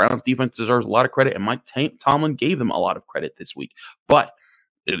 The Browns' defense deserves a lot of credit, and Mike Tomlin gave them a lot of credit this week. But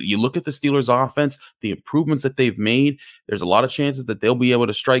you look at the Steelers' offense, the improvements that they've made, there's a lot of chances that they'll be able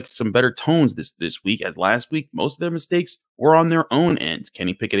to strike some better tones this week, as last week, most of their mistakes were on their own end.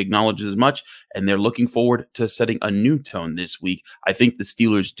 Kenny Pickett acknowledges as much, and they're looking forward to setting a new tone this week. I think the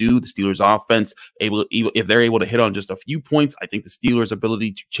Steelers do. The Steelers' offense, if they're able to hit on just a few points, I think the Steelers'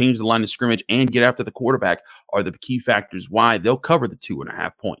 ability to change the line of scrimmage and get after the quarterback are the key factors why they'll cover the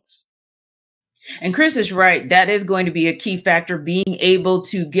 2.5 points. And Chris is right. That is going to be a key factor, being able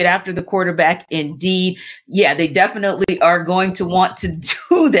to get after the quarterback. Indeed. Yeah, they definitely are going to want to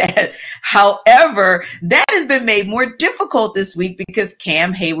do that. However, that has been made more difficult this week because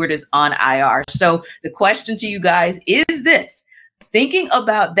Cam Hayward is on IR. So the question to you guys is this: thinking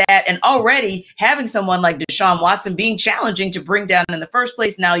about that and already having someone like Deshaun Watson being challenging to bring down in the first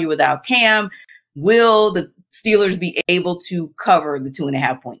place, now you're without Cam. Will the Steelers be able to cover the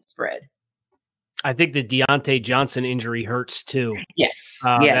 2.5-point spread? I think the Deontay Johnson injury hurts too. Yes,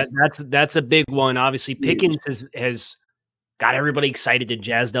 that's a big one. Obviously, Pickens has got everybody excited and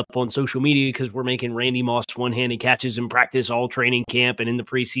jazzed up on social media because we're making Randy Moss one-handed catches in practice all training camp and in the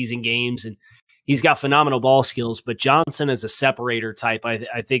preseason games, and He's got phenomenal ball skills, but Johnson as a separator type,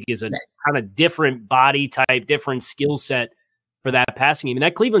 I think is a kind of different body type, different skill set for that passing game. And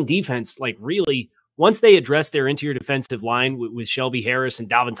that Cleveland defense, like really, once they address their interior defensive line with Shelby Harris and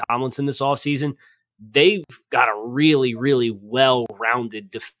Dalvin Tomlinson this offseason, they've got a really, really well-rounded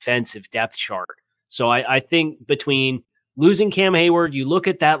defensive depth chart. So I think between losing Cam Hayward, you look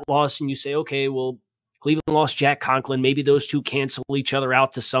at that loss and you say, okay, well, Cleveland lost Jack Conklin. Maybe those two cancel each other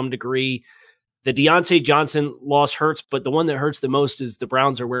out to some degree. The Deontay Johnson loss hurts, but the one that hurts the most is the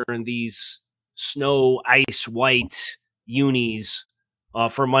Browns are wearing these snow, ice, white unis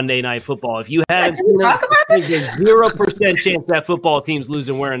for Monday Night Football. If you haven't seen them, there's a 0% chance that football team's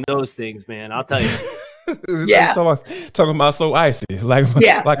losing wearing those things, man. I'll tell you. Yeah, talking about so icy, like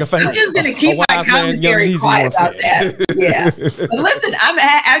a fan. I'm just gonna keep my commentary quiet about that. Yeah, but listen, I'm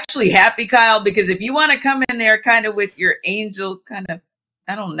actually happy, Kyle, because if you want to come in there kind of with your angel, kind of,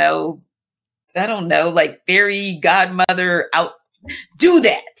 I don't know, like fairy godmother out, do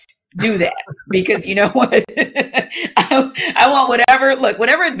that, because you know what, I want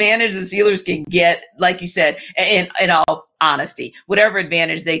whatever advantage the Steelers can get, like you said, and all honesty, whatever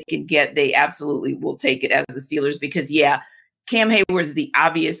advantage they can get, they absolutely will take it as the Steelers, because Cam Hayward's the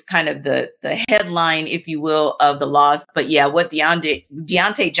obvious kind of the headline, if you will, of the loss. But what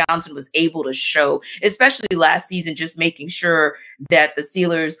Deontay Johnson was able to show, especially last season, just making sure that the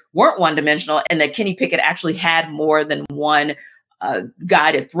Steelers weren't one-dimensional and that Kenny Pickett actually had more than one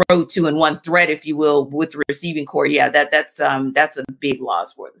guy to throw to and one threat, if you will, with the receiving core. That's a big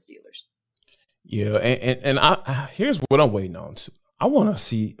loss for the Steelers. Yeah, and I here's what I'm waiting on. I want to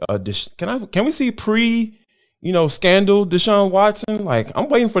see can we see scandal Deshaun Watson? Like, I'm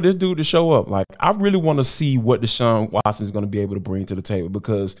waiting for this dude to show up. Like, I really want to see what Deshaun Watson is going to be able to bring to the table,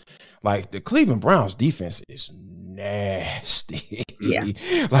 because like the Cleveland Browns defense is nasty. Yeah.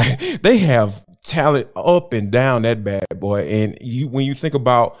 Like, they have talent up and down that bad boy. And when you think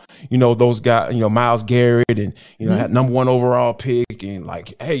about, those guys, Myles Garrett and, that number 1 overall pick, and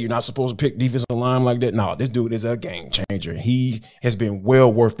like, hey, you're not supposed to pick defensive line like that. No, this dude is a game changer. He has been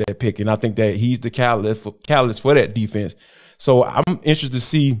well worth that pick. And I think that he's the catalyst for that defense. So I'm interested to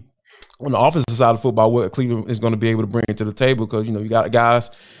see on the offensive side of football what Cleveland is going to be able to bring to the table, because, you got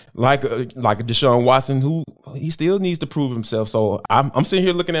guys like Deshaun Watson, who he still needs to prove himself. So I'm sitting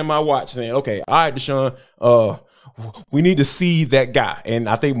here looking at my watch saying, okay, all right, Deshaun, we need to see that guy. And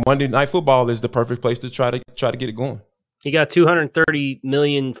I think Monday Night Football is the perfect place to try to get it going. He got 230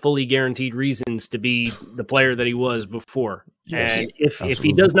 million fully guaranteed reasons to be the player that he was before. Yes, and if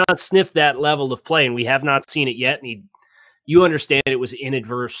he does not sniff that level of play, and we have not seen it yet, and you understand it was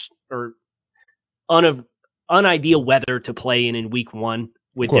inadverse or unideal weather to play in week 1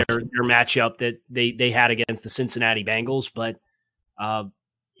 with their matchup that they had against the Cincinnati Bengals. But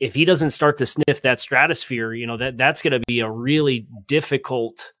if he doesn't start to sniff that stratosphere, that's going to be a really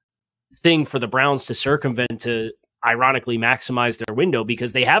difficult thing for the Browns to circumvent, to ironically maximize their window,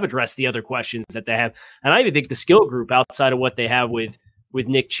 because they have addressed the other questions that they have. And I even think the skill group outside of what they have with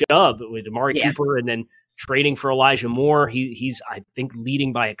Nick Chubb, with Amari Cooper, and then trading for Elijah Moore, he's I think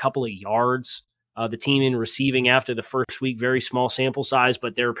leading by a couple of yards. The team in receiving after the first week, very small sample size,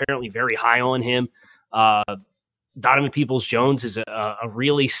 but they're apparently very high on him. Donovan Peoples-Jones is a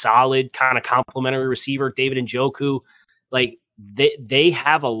really solid kind of complementary receiver. David Njoku, like they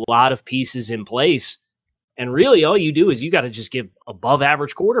have a lot of pieces in place. And really all you do is you got to just give above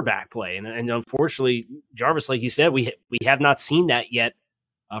average quarterback play. And unfortunately, Jarvis, like you said, we have not seen that yet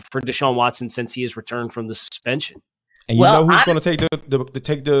for Deshaun Watson since he has returned from the suspension. And you know who's going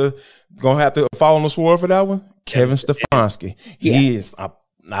to going to have to fall on the sword for that one? Kevin Stefanski. He is. I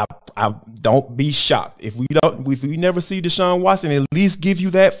don't be shocked if we never see Deshaun Watson at least give you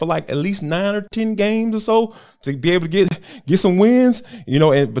that for like at least 9 or 10 games or so to be able to get some wins,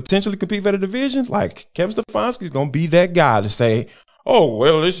 and potentially compete for the division. Like, Kevin Stefanski is going to be that guy to say, oh,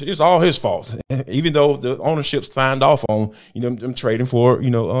 well, it's all his fault, even though the ownership signed off on them trading for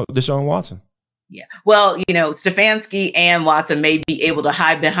Deshaun Watson. Yeah. Well, Stefanski and Watson may be able to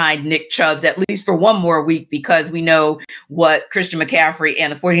hide behind Nick Chubb's at least for one more week, because we know what Christian McCaffrey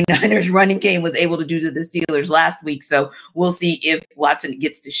and the 49ers running game was able to do to the Steelers last week. So we'll see if Watson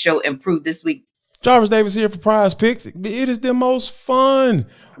gets to show and prove this week. Jarvis Davis here for Prize Picks. It is the most fun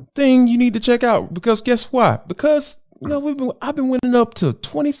thing you need to check out, because guess what? Because I've been winning up to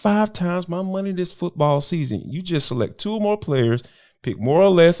 25 times my money this football season. You just select 2 or more players, pick more or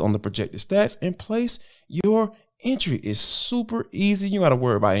less on the projected stats, and place your entry is super easy. You got to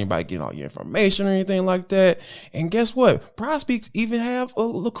worry about anybody getting all your information or anything like that. And guess what? PrizePicks even have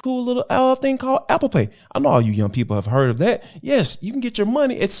a cool little thing called Apple Pay. I know all you young people have heard of that. Yes, you can get your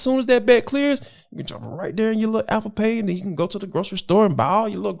money as soon as that bet clears. You can jump right there in your little Apple Pay, and then you can go to the grocery store and buy all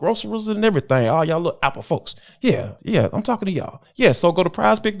your little groceries and everything. All y'all little Apple folks. Yeah, I'm talking to y'all. Yeah, so go to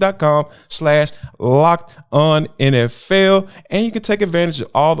prizepicks.com/LockedOnNFL, and you can take advantage of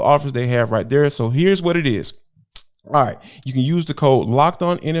all the offers they have right there. So here's what it is. All right, you can use the code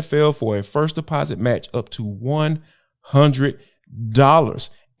LockedOnNFL for a first deposit match up to $100.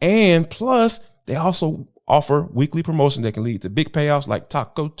 And plus, they also offer weekly promotions that can lead to big payouts like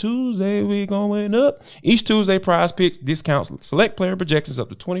Taco Tuesday. We going up. Each Tuesday, PrizePicks discounts select player projections up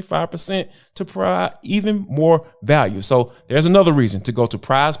to 25% to provide even more value. So there's another reason to go to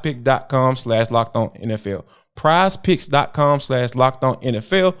prizepick.com/LockedOnNFL.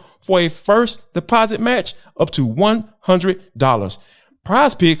 PrizePicks.com/LockedOnNFL for a first deposit match up to $100.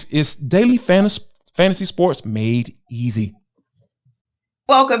 PrizePicks is daily fantasy sports made easy.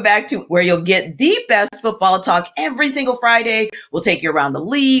 Welcome back to where you'll get the best football talk every single Friday. We'll take you around the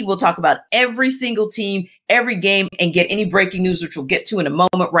league. We'll talk about every single team, every game, and get any breaking news, which we'll get to in a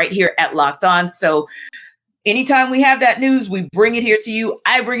moment right here at Locked On. So anytime we have that news, we bring it here to you.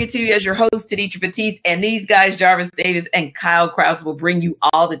 I bring it to you as your host, Taditra Batiste, and these guys, Jarvis Davis and Kyle Krause, will bring you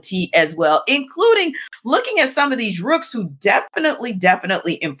all the tea as well, including looking at some of these rooks who definitely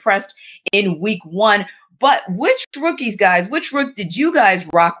impressed in week one. But which rookies, guys, which rooks did you guys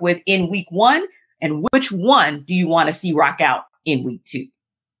rock with in week one? And which one do you want to see rock out in week two?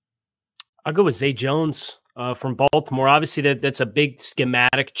 I'll go with Zay Jones from Baltimore. Obviously, that's a big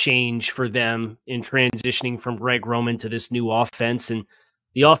schematic change for them in transitioning from Greg Roman to this new offense. And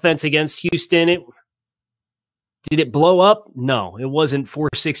the offense against Houston, did it blow up? No, it wasn't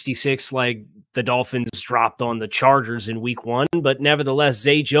 466 like the Dolphins dropped on the Chargers in week one. But nevertheless,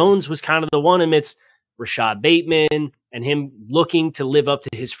 Zay Jones was kind of the one amidst Rashad Bateman and him looking to live up to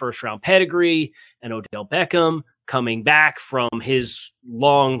his first round pedigree, and Odell Beckham coming back from his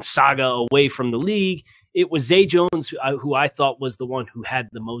long saga away from the league. It was Zay Jones who I thought was the one who had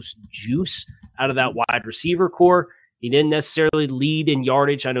the most juice out of that wide receiver core. He didn't necessarily lead in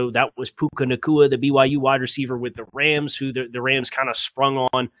yardage. I know that was Puka Nacua, the BYU wide receiver with the Rams, who the Rams kind of sprung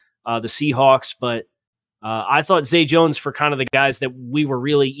on the Seahawks, but I thought Zay Jones, for kind of the guys that we were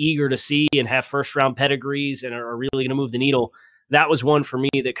really eager to see and have first-round pedigrees and are really going to move the needle, that was one for me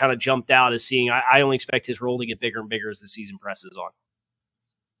that kind of jumped out as seeing I only expect his role to get bigger and bigger as the season presses on.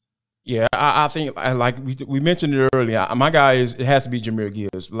 Yeah, I think, like we mentioned it earlier, my guy it has to be Jahmyr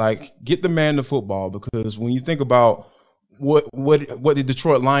Gibbs. Like, get the man the football, because when you think about what the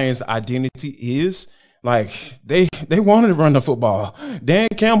Detroit Lions' identity is, like they wanted to run the football. Dan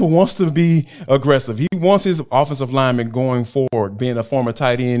Campbell wants to be aggressive. He wants his offensive lineman going forward, being a former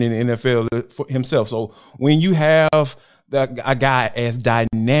tight end in the NFL himself. So when you have a guy as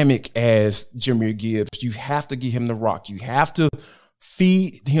dynamic as Jahmyr Gibbs, you have to give him the rock. You have to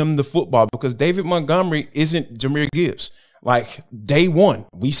feed him the football, because David Montgomery isn't Jahmyr Gibbs. Like day one,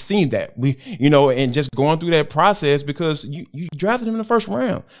 we've seen that. And just going through that process, because you drafted him in the first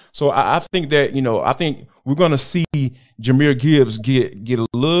round. So I think that, I think we're going to see Jahmyr Gibbs get a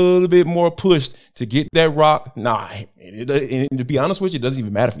little bit more pushed to get that rock. And to be honest with you, it doesn't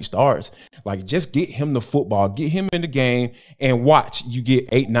even matter if he starts. Like, just get him the football, get him in the game, and watch you get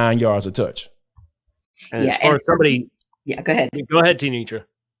 8-9 yards a touch. And as far as somebody, go ahead. Go ahead, Tinitra.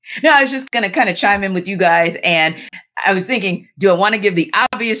 No, I was just going to kind of chime in with you guys. And I was thinking, do I want to give the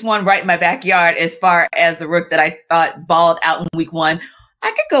obvious one right in my backyard as far as the rook that I thought balled out in week one? I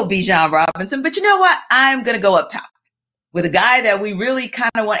could go Bijan Robinson, but you know what? I'm going to go up top with a guy that we really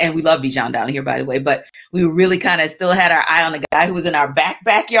kind of want. And we love Bijan down here, by the way, but we really kind of still had our eye on the guy who was in our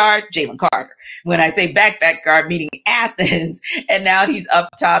backyard, Jalen Carter. When I say backyard, meaning Athens, and now he's up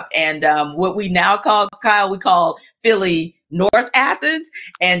top. And what we now call, Kyle, we call Philly North Athens,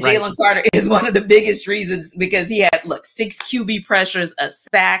 and Right. Jalen Carter is one of the biggest reasons, because he had 6 QB pressures, a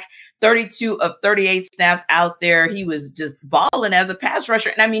sack, 32 of 38 snaps out there. He was just balling as a pass rusher.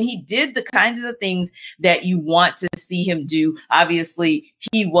 And I mean, he did the kinds of things that you want to see him do. Obviously,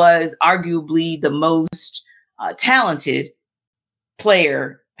 he was arguably the most talented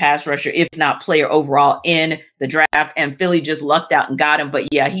player, pass rusher, if not player overall in the draft. And Philly just lucked out and got him. But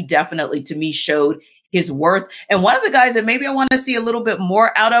yeah, he definitely, to me, showed his worth. And one of the guys that maybe I want to see a little bit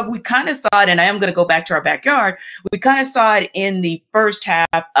more out of, we kind of saw it, and I am going to go back to our backyard. We kind of saw it in the first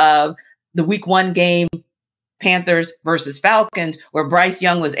half of the week one game, Panthers versus Falcons, where Bryce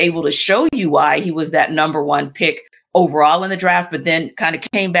Young was able to show you why he was that number one pick overall in the draft, but then kind of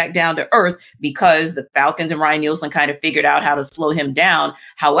came back down to earth because the Falcons and Ryan Nielsen kind of figured out how to slow him down.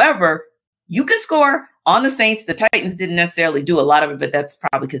 However, you can score on the Saints. The Titans didn't necessarily do a lot of it, but that's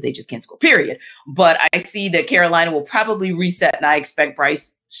probably because they just can't score, period. But I see that Carolina will probably reset, and I expect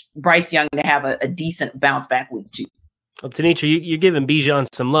Bryce Young to have a decent bounce back week 2. Well, Tanitra, you're giving Bijan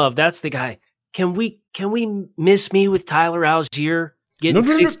some love. That's the guy. Can we miss me with Tyler Algier getting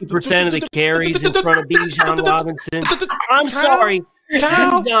 60% of the carries in front of Bijan Robinson? I'm sorry.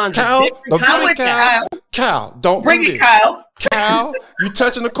 Kyle, don't bring it, Kyle. Kyle, you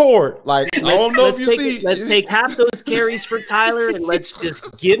touching the cord. Like, I don't know if you see. Let's take half those carries for Tyler and let's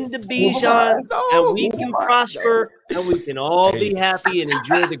just give them to Bijan, and we can prosper, and we can all be happy and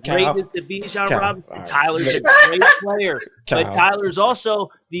enjoy the greatness of Bijan Robinson. Right. Tyler's a great player, but Tyler's also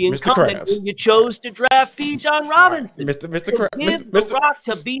the incumbent when you chose to draft Bijan Robinson. Mr. Give the rock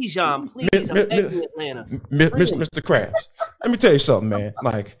to Bijan, please. I'm begging Atlanta. Mr. Krabs, let me tell you something, man.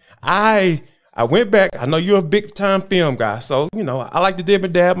 Like, I went back. I know you're a big time film guy, so I like to dib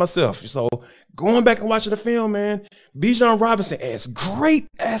and dab myself. So going back and watching the film, man, Bijan Robinson, as great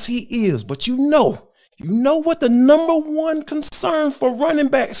as he is, but you know what the number one concern for running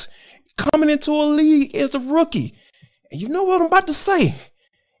backs coming into a league is the rookie. And you know what I'm about to say?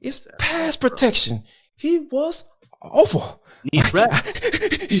 It's pass protection. He was awful. Needs reps.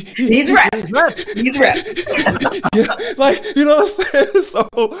 Needs reps. Yeah, like, you know what I'm saying? So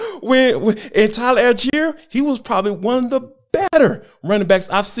when Tyler Algier, he was probably one of the better running backs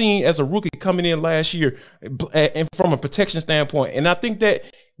I've seen as a rookie coming in last year, and from a protection standpoint. And I think that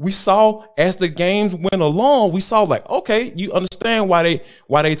we saw as the games went along, we saw like, okay, you understand why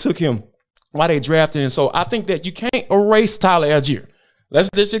they took him, why they drafted him. So I think that you can't erase Tyler Algier. Let's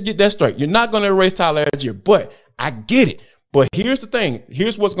just get that straight. You're not going to erase Tyler Algier, but I get it. But here's the thing.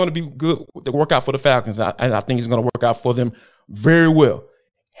 Here's what's going to be good to work out for the Falcons. And I think it's going to work out for them very well.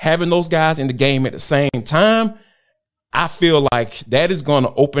 Having those guys in the game at the same time, I feel like that is going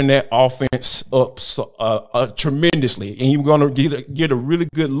to open that offense up tremendously. And you're going to get a really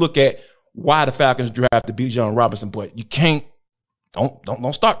good look at why the Falcons drafted Bijan Robinson. But you can't,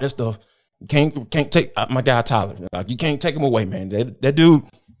 don't start that stuff. You can't take my guy Tyler. Like, you can't take him away, man. That dude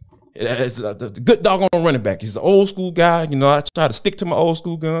is a good doggone running back. He's an old school guy. I try to stick to my old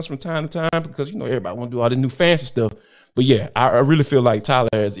school guns from time to time because everybody want to do all this new fancy stuff. But yeah, I really feel like Tyler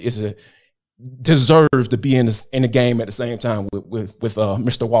deserves to be in the game at the same time with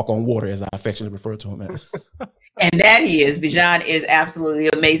Mr. Walk on Water, as I affectionately refer to him as. And that he is. Bijan is absolutely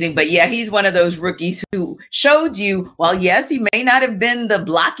amazing. But yeah, he's one of those rookies who showed you, while yes, he may not have been the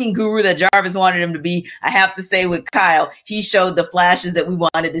blocking guru that Jarvis wanted him to be, I have to say with Kyle, he showed the flashes that we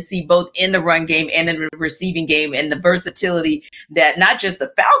wanted to see both in the run game and in the receiving game, and the versatility that not just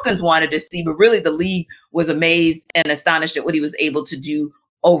the Falcons wanted to see, but really the league was amazed and astonished at what he was able to do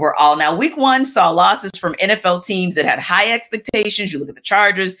overall. Now, week 1 saw losses from NFL teams that had high expectations. You look at the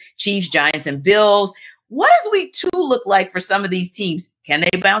Chargers, Chiefs, Giants, and Bills. What does week 2 look like for some of these teams? Can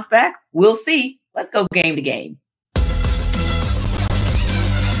they bounce back? We'll see. Let's go game to game.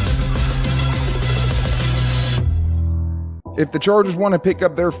 If the Chargers want to pick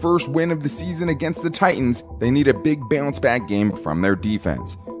up their first win of the season against the Titans, they need a big bounce back game from their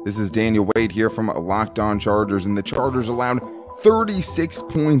defense. This is Daniel Wade here from Locked On Chargers, and the Chargers allowed 36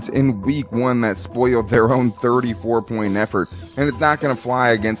 points in week 1 that spoiled their own 34-point effort, and it's not going to fly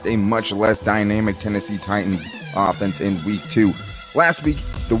against a much less dynamic Tennessee Titans offense in week 2. Last week,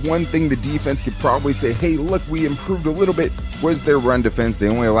 the one thing the defense could probably say, hey, look, we improved a little bit, was their run defense. They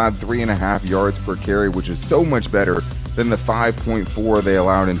only allowed 3.5 yards per carry, which is so much better than the 5.4 they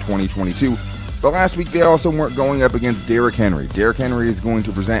allowed in 2022. But last week, they also weren't going up against Derrick Henry. Derrick Henry is going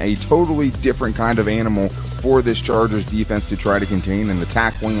to present a totally different kind of animal for this Chargers defense to try to contain, and the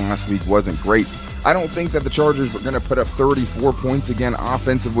tackling last week wasn't great. I don't think that the Chargers were going to put up 34 points again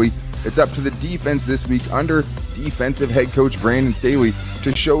offensively. It's up to the defense this week under defensive head coach Brandon Staley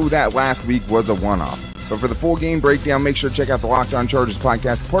to show that last week was a one-off. But for the full game breakdown, make sure to check out the Locked On Chargers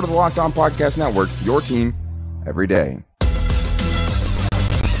podcast, part of the Locked On Podcast Network, your team every day.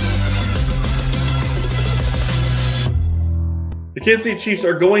 The Kansas City Chiefs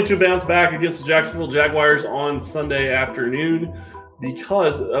are going to bounce back against the Jacksonville Jaguars on Sunday afternoon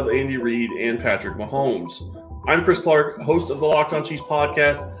because of Andy Reid and Patrick Mahomes. I'm Chris Clark, host of the Locked On Chiefs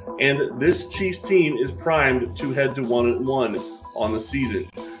podcast, and this Chiefs team is primed to head to 1-1 on the season.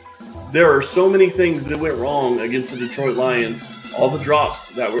 There are so many things that went wrong against the Detroit Lions. All the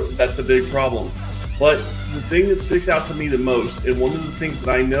drops, that's a big problem. But the thing that sticks out to me the most, and one of the things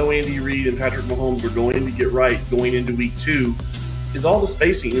that I know Andy Reid and Patrick Mahomes are going to get right going into week 2, is all the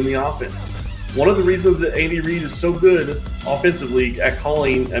spacing in the offense. One of the reasons that Andy Reid is so good offensively at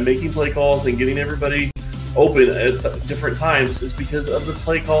calling and making play calls and getting everybody open at different times is because of the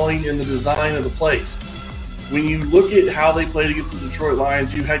play calling and the design of the plays. When you look at how they played against the Detroit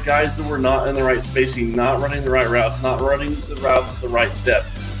Lions, you had guys that were not in the right spacing, not running the right routes, not running the routes at the right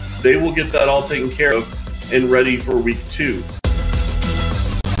depth. They will get that all taken care of and ready for week 2.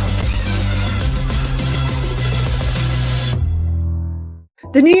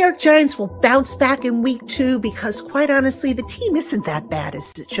 The New York Giants will bounce back in week 2 because, quite honestly, the team isn't that bad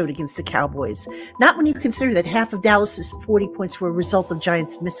as it showed against the Cowboys. Not when you consider that half of Dallas's 40 points were a result of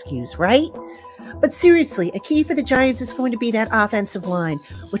Giants miscues, right? But seriously, a key for the Giants is going to be that offensive line,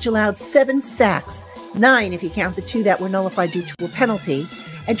 which allowed 7 sacks, 9 if you count the 2 that were nullified due to a penalty,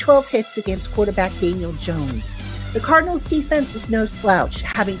 and 12 hits against quarterback Daniel Jones. The Cardinals' defense is no slouch,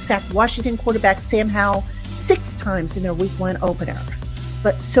 having sacked Washington quarterback Sam Howell 6 times in their Week 1 opener.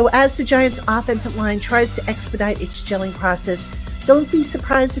 But so as the Giants' offensive line tries to expedite its gelling process, don't be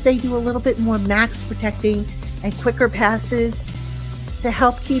surprised if they do a little bit more max protecting and quicker passes to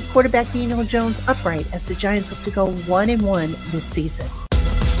help keep quarterback Daniel Jones upright as the Giants look to go 1-1 this season.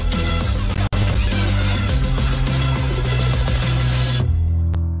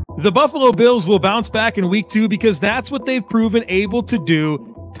 The Buffalo Bills will bounce back in week 2 because that's what they've proven able to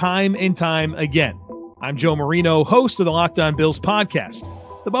do time and time again. I'm Joe Marino, host of the Locked On Bills podcast.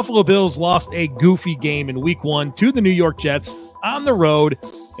 The Buffalo Bills lost a goofy game in week 1 to the New York Jets on the road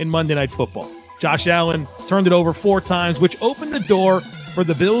in Monday Night Football. Josh Allen turned it over 4 times, which opened the door for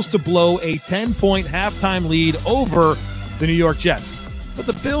the Bills to blow a 10-point halftime lead over the New York Jets. But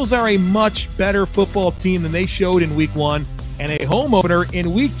the Bills are a much better football team than they showed in week 1, and a home opener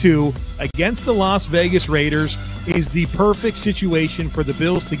in week 2 against the Las Vegas Raiders is the perfect situation for the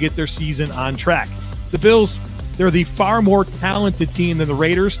Bills to get their season on track. The Bills, they're the far more talented team than the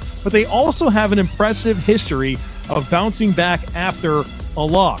Raiders, but they also have an impressive history of bouncing back after a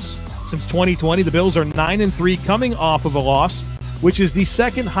loss. Since 2020, the Bills are 9-3 coming off of a loss, which is the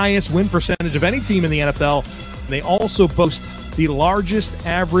second highest win percentage of any team in the NFL. They also boast the largest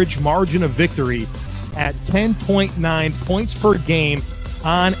average margin of victory at 10.9 points per game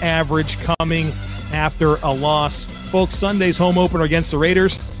on average coming after a loss. Folks, Sunday's home opener against the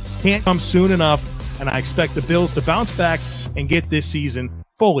Raiders can't come soon enough, and I expect the Bills to bounce back and get this season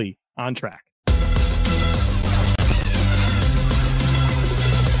fully on track.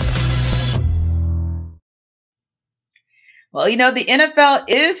 Well, you know, the NFL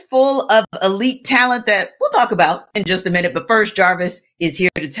is full of elite talent that we'll talk about in just a minute. But first, Jarvis is here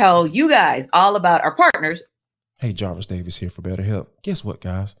to tell you guys all about our partners. Hey, Jarvis Davis here for Better Help. Guess what,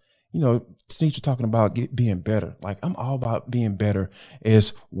 guys? You know, Sneak, you're talking about being better. Like, I'm all about being better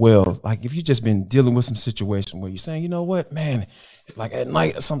as well. Like, if you've just been dealing with some situation where you're saying, you know what, man, like at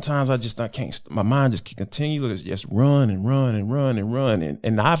night, sometimes I can't, my mind just can continue to just run and run and run and run.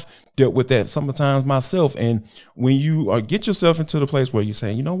 And I've dealt with that sometimes myself. And when you get yourself into the place where you're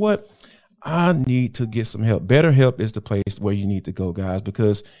saying, you know what, I need to get some help. Better Help is the place where you need to go, guys,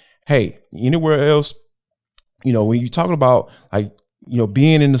 because, hey, anywhere else, you know, when you're talking about like, you know,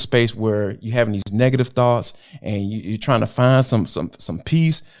 being in the space where you're having these negative thoughts and you're trying to find some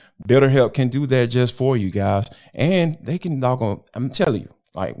peace, BetterHelp can do that just for you guys. And they can I'm telling you,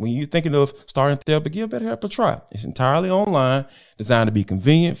 like when you're thinking of starting therapy, give BetterHelp a try. It's entirely online, designed to be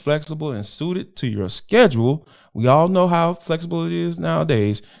convenient, flexible, and suited to your schedule. We all know how flexible it is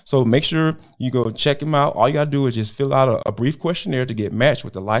nowadays. So make sure you go check them out. All you got to do is just fill out a brief questionnaire to get matched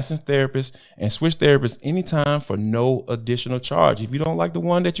with a licensed therapist and switch therapists anytime for no additional charge. If you don't like the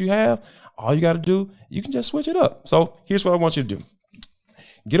one that you have, all you got to do, you can just switch it up. So here's what I want you to do.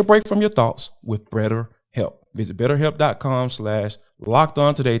 Get a break from your thoughts with BetterHelp. Visit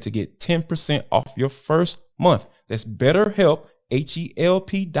BetterHelp.com/lockedon today to get 10% off your first month. That's BetterHelp,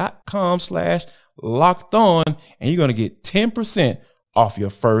 HELP.com/lockedon, and you're going to get 10% off your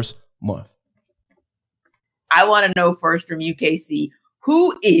first month. I want to know first from you, KC,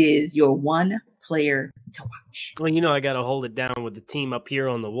 who is your one player to watch? Well, you know, I got to hold it down with the team up here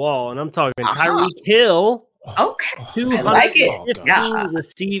on the wall, and I'm talking Tyreek Hill. Okay. 250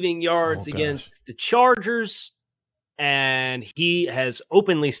 receiving yards against the Chargers. And he has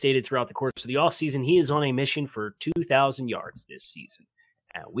openly stated throughout the course of the offseason he is on a mission for 2,000 yards this season.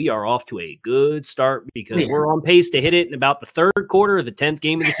 And we are off to a good start because we're on pace to hit it in about the third quarter of the 10th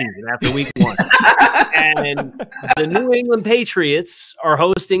game of the season after week 1. And the New England Patriots are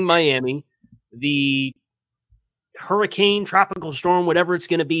hosting Miami. The hurricane, tropical storm, whatever it's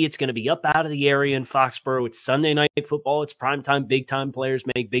going to be up out of the area in Foxborough. It's Sunday Night Football. It's primetime, big-time players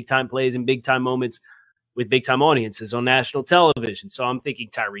make big-time plays in big-time moments. with big-time audiences on national television. So I'm thinking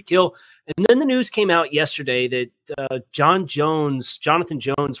Tyreek Hill. And then the news came out yesterday that Jonathan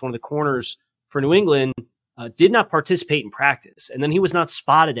Jones, one of the corners for New England, did not participate in practice. And then he was not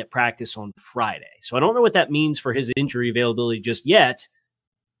spotted at practice on Friday. So I don't know what that means for his injury availability just yet.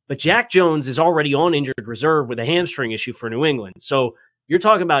 But Jack Jones is already on injured reserve with a hamstring issue for New England. So you're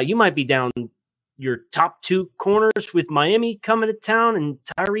talking about you might be down your top 2 corners with Miami coming to town and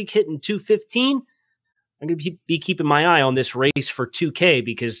Tyreek hitting 215. I'm going to be keeping my eye on this race for 2K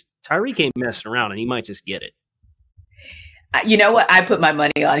because Tyreek ain't messing around and he might just get it. You know what? I put my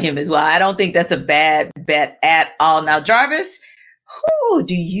money on him as well. I don't think that's a bad bet at all. Now, Jarvis, who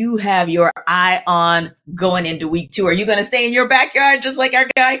do you have your eye on going into week 2? Are you going to stay in your backyard just like our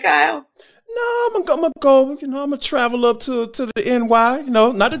guy Kyle? No, I'm gonna go. I'm gonna travel up to the NY.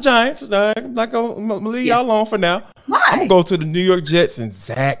 Not the Giants. I'm not gonna leave y'all alone for now. Why? I'm gonna go to the New York Jets and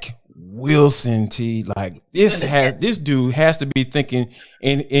Zach Wilson. This dude has to be thinking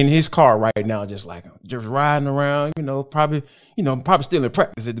in his car right now, just riding around. Probably still in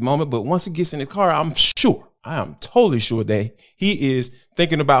practice at the moment. But once he gets in the car, I am totally sure that he is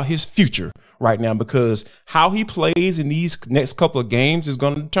thinking about his future right now, because how he plays in these next couple of games is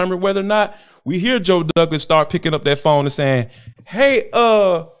going to determine whether or not we hear Joe Douglas start picking up that phone and saying, hey,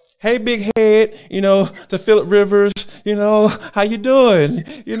 big head, to Phillip Rivers, how you doing?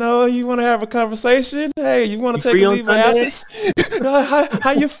 You want to have a conversation? Hey, you want to take a leave of absence?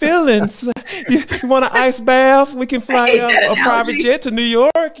 How you feeling? You want an ice bath? We can fly a private jet to New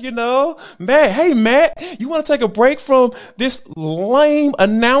York, Matt, hey, Matt, you want to take a break from this lame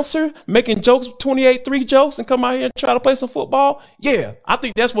announcer making 28-3 jokes and come out here and try to play some football? Yeah, I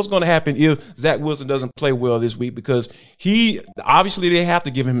think that's what's going to happen if Zach Wilson doesn't play well this week, because obviously they have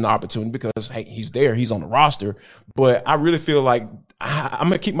to give him an opportunity because, hey, he's there, he's on the roster. But I really feel like I'm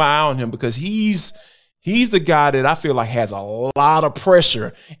going to keep my eye on him because he's the guy that I feel like has a lot of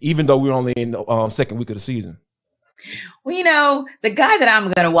pressure, even though we're only in the second week of the season. Well, the guy that I'm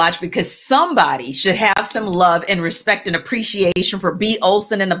going to watch, because somebody should have some love and respect and appreciation for B.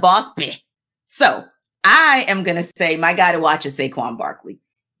 Olsen and the Boss B. So I am going to say my guy to watch is Saquon Barkley.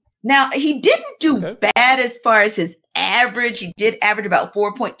 Now, he didn't do bad as far as his average. He did average about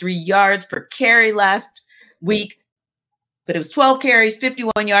 4.3 yards per carry last week, but it was 12 carries,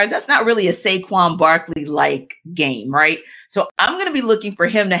 51 yards. That's not really a Saquon Barkley-like game, right? So I'm going to be looking for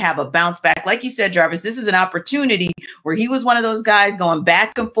him to have a bounce back. Like you said, Jarvis, this is an opportunity where he was one of those guys going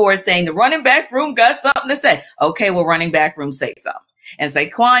back and forth saying the running back room got something to say. Okay, well, running back room say so. And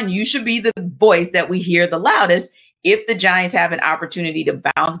Saquon, you should be the voice that we hear the loudest if the Giants have an opportunity to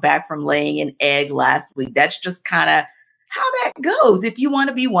bounce back from laying an egg last week. That's just kind of how that goes if you want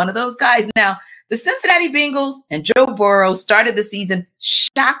to be one of those guys. Now, the Cincinnati Bengals and Joe Burrow started the season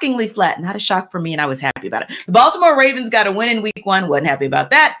shockingly flat. Not a shock for me, and I was happy about it. The Baltimore Ravens got a win in week 1. Wasn't happy about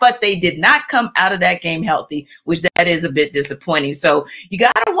that, but they did not come out of that game healthy, which that is a bit disappointing. So you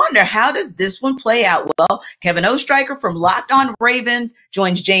got to wonder, how does this one play out? Well, Kevin Oestreicher from Locked On Ravens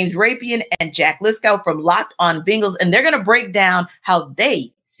joins James Rapian and Jack Liskow from Locked On Bengals, and they're going to break down how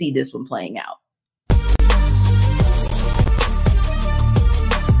they see this one playing out.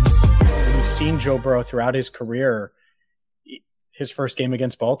 Seen Joe Burrow throughout his career. His first game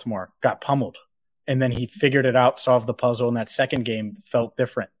against Baltimore got pummeled, and then he figured it out, solved the puzzle, and that second game felt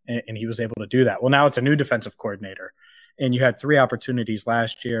different, and he was able to do that. Well, now it's a new defensive coordinator, and you had 3 opportunities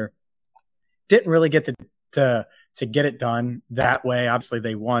last year. Didn't really get to get it done that way. Obviously,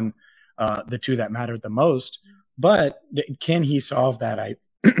 they won the 2 that mattered the most, but can he solve that?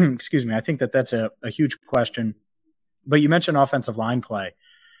 Excuse me. I think that's a huge question. But you mentioned offensive line play.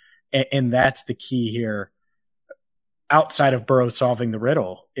 And that's the key here. Outside of Burrow solving the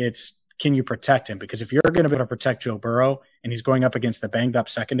riddle, it's, can you protect him? Because if you're going to be able to protect Joe Burrow and he's going up against the banged up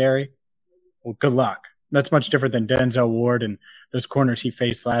secondary, well, good luck. That's much different than Denzel Ward and those corners he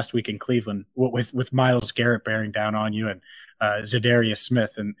faced last week in Cleveland with Myles Garrett bearing down on you and Zadarius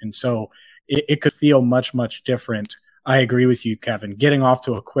Smith. And so it could feel much, much different. I agree with you, Kevin. Getting off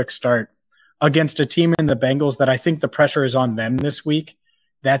to a quick start against a team in the Bengals that I think the pressure is on them this week.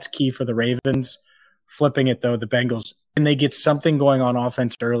 That's key for the Ravens. Flipping it, though, the Bengals, and they get something going on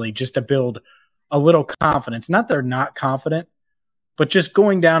offense early just to build a little confidence. Not that they're not confident, but just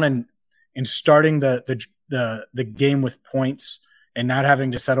going down and starting the game with points and not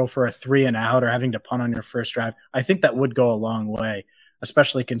having to settle for a 3 and out or having to punt on your first drive. I think that would go a long way,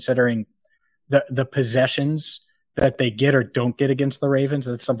 especially considering the possessions that they get or don't get against the Ravens.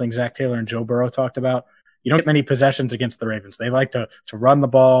 That's something Zach Taylor and Joe Burrow talked about. You don't get many possessions against the Ravens. They like to run the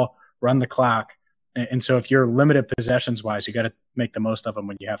ball, run the clock. And so if you're limited possessions-wise, you got to make the most of them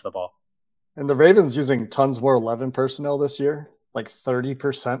when you have the ball. And the Ravens using tons more 11 personnel this year, like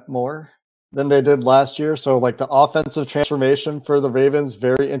 30% more than they did last year. So like the offensive transformation for the Ravens,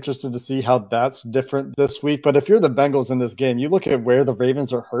 very interested to see how that's different this week. But if you're the Bengals in this game, you look at where the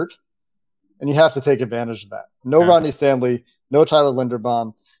Ravens are hurt and you have to take advantage of that. No Ronnie Stanley, no Tyler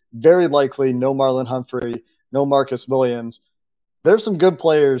Linderbaum, very likely no Marlon Humphrey, no Marcus Williams. There's some good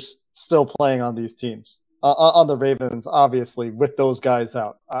players still playing on these teams. On the Ravens, obviously, with those guys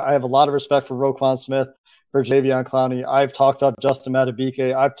out. I have a lot of respect for Roquan Smith, for Jadeveon Clowney. I've talked up Justin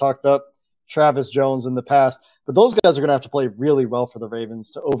Madubuike. I've talked up Travis Jones in the past. But those guys are going to have to play really well for the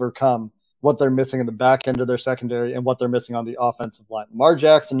Ravens to overcome what they're missing in the back end of their secondary and what they're missing on the offensive line. Lamar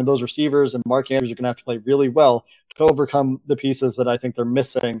Jackson and those receivers and Mark Andrews are going to have to play really well to overcome the pieces that I think they're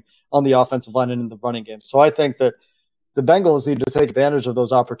missing on the offensive line and in the running game. So I think that the Bengals need to take advantage of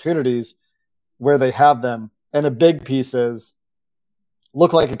those opportunities where they have them. And a big piece is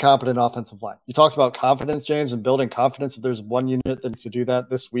look like a competent offensive line. You talked about confidence, James, and building confidence. If there's one unit that needs to do that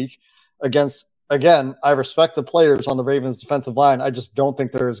this week against, again, I respect the players on the Ravens defensive line. I just don't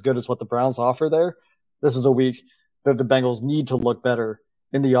think they're as good as what the Browns offer there. This is a week that the Bengals need to look better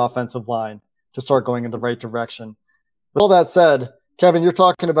in the offensive line to start going in the right direction. With all that said, Kevin, you're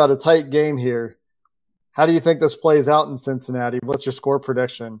talking about a tight game here. How do you think this plays out in Cincinnati? What's your score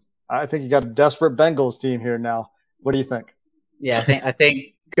prediction? I think you got a desperate Bengals team here now. What do you think? Yeah, I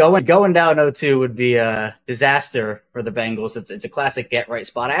think going down 0-2 would be a disaster for the Bengals. It's a classic get right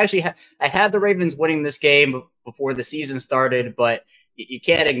spot. I had the Ravens winning this game before the season started, but you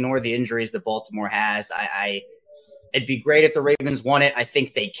can't ignore the injuries that Baltimore has. It'd be great if the Ravens won it. I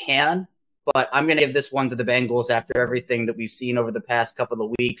think they can, but I'm going to give this one to the Bengals after everything that we've seen over the past couple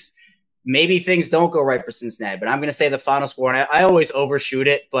of weeks. Maybe things don't go right for Cincinnati, but I'm going to say the final score, and I always overshoot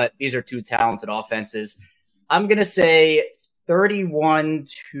it, but these are two talented offenses. I'm going to say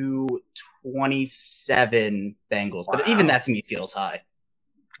 31-27 Bengals, but even that to me feels high.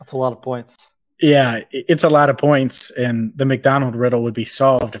 That's a lot of points. Yeah, it's a lot of points, and the McDonald riddle would be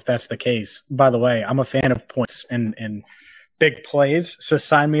solved if that's the case. By the way, I'm a fan of points and big plays, so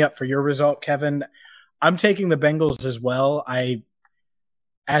sign me up for your result, Kevin. I'm taking the Bengals as well. I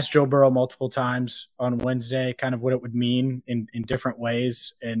asked Joe Burrow multiple times on Wednesday kind of what it would mean in different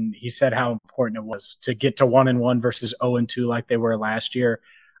ways, and he said how important it was to get to 1-1 versus 0-2 like they were last year.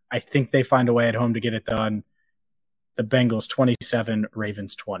 I think they find a way at home to get it done. The Bengals 27,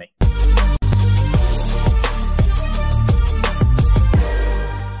 Ravens 20.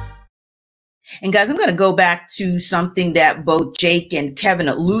 And guys, I'm going to go back to something that both Jake and Kevin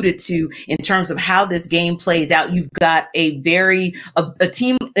alluded to in terms of how this game plays out. You've got a team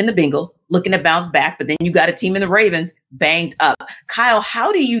in the Bengals looking to bounce back, but then you got a team in the Ravens banged up. Kyle,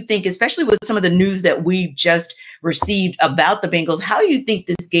 how do you think, especially with some of the news that we just received about the Bengals, how do you think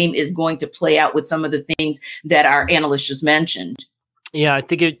this game is going to play out with some of the things that our analysts just mentioned? Yeah, I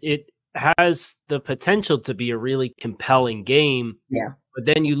think it has the potential to be a really compelling game. Yeah. But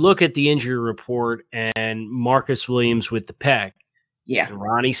then you look at the injury report and Marcus Williams with the pec. Yeah. And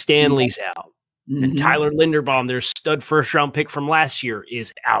Ronnie Stanley's out. Mm-hmm. And Tyler Linderbaum, their stud first-round pick from last year,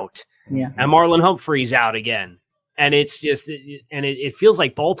 is out. Yeah. And Marlon Humphrey's out again. And it's just – and it feels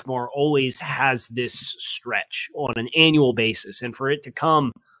like Baltimore always has this stretch on an annual basis. And for it to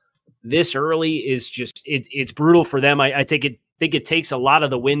come this early is just – it's brutal for them. I think it takes a lot of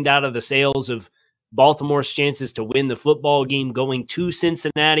the wind out of the sails of Baltimore's chances to win the football game going to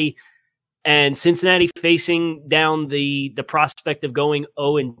Cincinnati, and Cincinnati facing down the prospect of going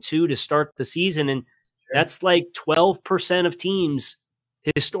 0-2 to start the season. And that's like 12% of teams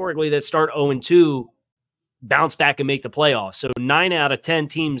historically that start 0-2 bounce back and make the playoffs. So 9 out of 10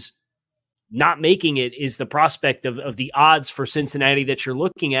 teams not making it is the prospect of the odds for Cincinnati that you're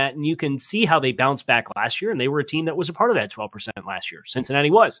looking at. And you can see how they bounced back last year, and they were a team that was a part of that 12% last year. Cincinnati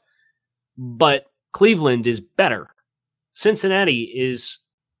was. But Cleveland is better. Cincinnati is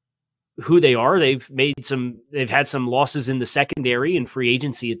who they are. They've had some losses in the secondary and free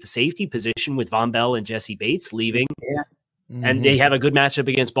agency at the safety position with Von Bell and Jesse Bates leaving. Yeah. Mm-hmm. And they have a good matchup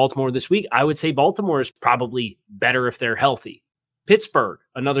against Baltimore this week. I would say Baltimore is probably better if they're healthy. Pittsburgh,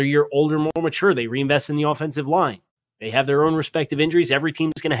 another year older, more mature. They reinvest in the offensive line. They have their own respective injuries. Every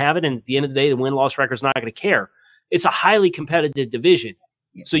team's going to have it. And at the end of the day, the win-loss record is not going to care. It's a highly competitive division.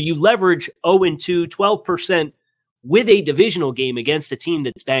 So you leverage 0-2, 12% with a divisional game against a team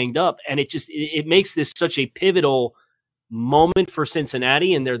that's banged up. And it makes this such a pivotal moment for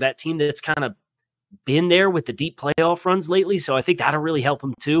Cincinnati. And they're that team that's kind of been there with the deep playoff runs lately. So I think that'll really help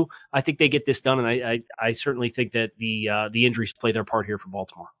them too. I think they get this done. And I certainly think that the injuries play their part here for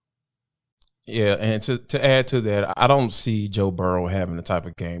Baltimore. Yeah, and to add to that, I don't see Joe Burrow having the type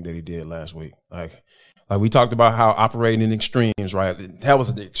of game that he did last week. Like we talked about how operating in extremes, right? That was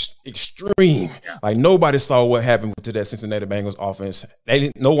an extreme. Like nobody saw what happened to that Cincinnati Bengals offense.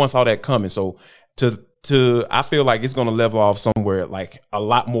 No one saw that coming. So I feel like it's going to level off somewhere like a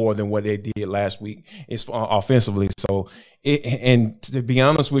lot more than what they did last week. It's offensively. So and to be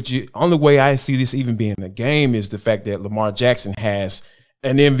honest with you, only way I see this even being a game is the fact that Lamar Jackson has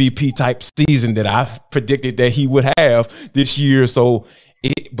an MVP type season that I predicted that he would have this year. So,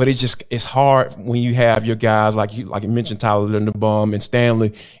 but it's hard when you have your guys like you mentioned, Tyler Linderbaum and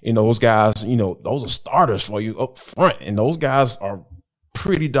Stanley, those guys, those are starters for you up front, and those guys are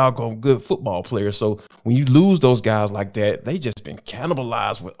pretty doggone good football players. So when you lose those guys like that, they just been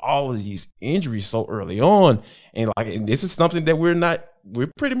cannibalized with all of these injuries so early on. And this is something that we're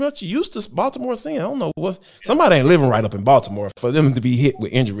pretty much used to Baltimore seeing. I don't know somebody ain't living right up in Baltimore for them to be hit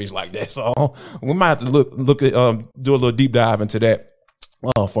with injuries like that. So we might have to look at do a little deep dive into that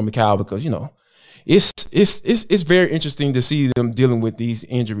for Mikal, because it's very interesting to see them dealing with these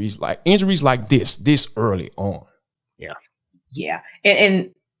injuries like this early on. Yeah. Yeah.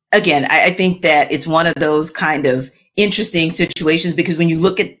 And again, I think that it's one of those kind of interesting situations, because when you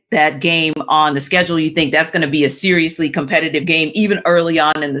look at that game on the schedule, you think that's going to be a seriously competitive game even early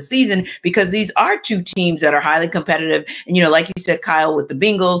on in the season, because these are two teams that are highly competitive. And, like you said, Kyle, with the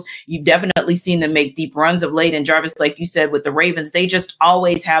Bengals, you've definitely seen them make deep runs of late. And Jarvis, like you said, with the Ravens, they just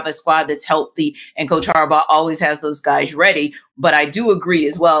always have a squad that's healthy, and Coach Harbaugh always has those guys ready. But I do agree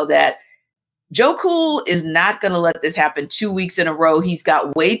as well that Joe Cool is not going to let this happen 2 weeks in a row. He's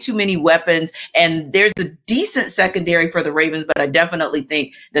got way too many weapons, and there's a decent secondary for the Ravens, but I definitely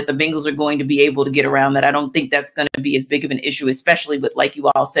think that the Bengals are going to be able to get around that. I don't think that's going to be as big of an issue, especially with, like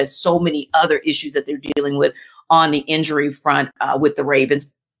you all said, so many other issues that they're dealing with on the injury front with the Ravens.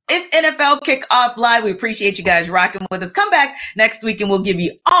 It's NFL Kickoff Live. We appreciate you guys rocking with us. Come back next week and we'll give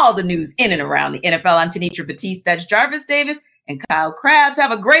you all the news in and around the NFL. I'm Tanitra Batiste. That's Jarvis Davis and Kyle Krabs.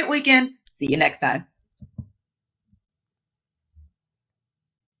 Have a great weekend. See you next time.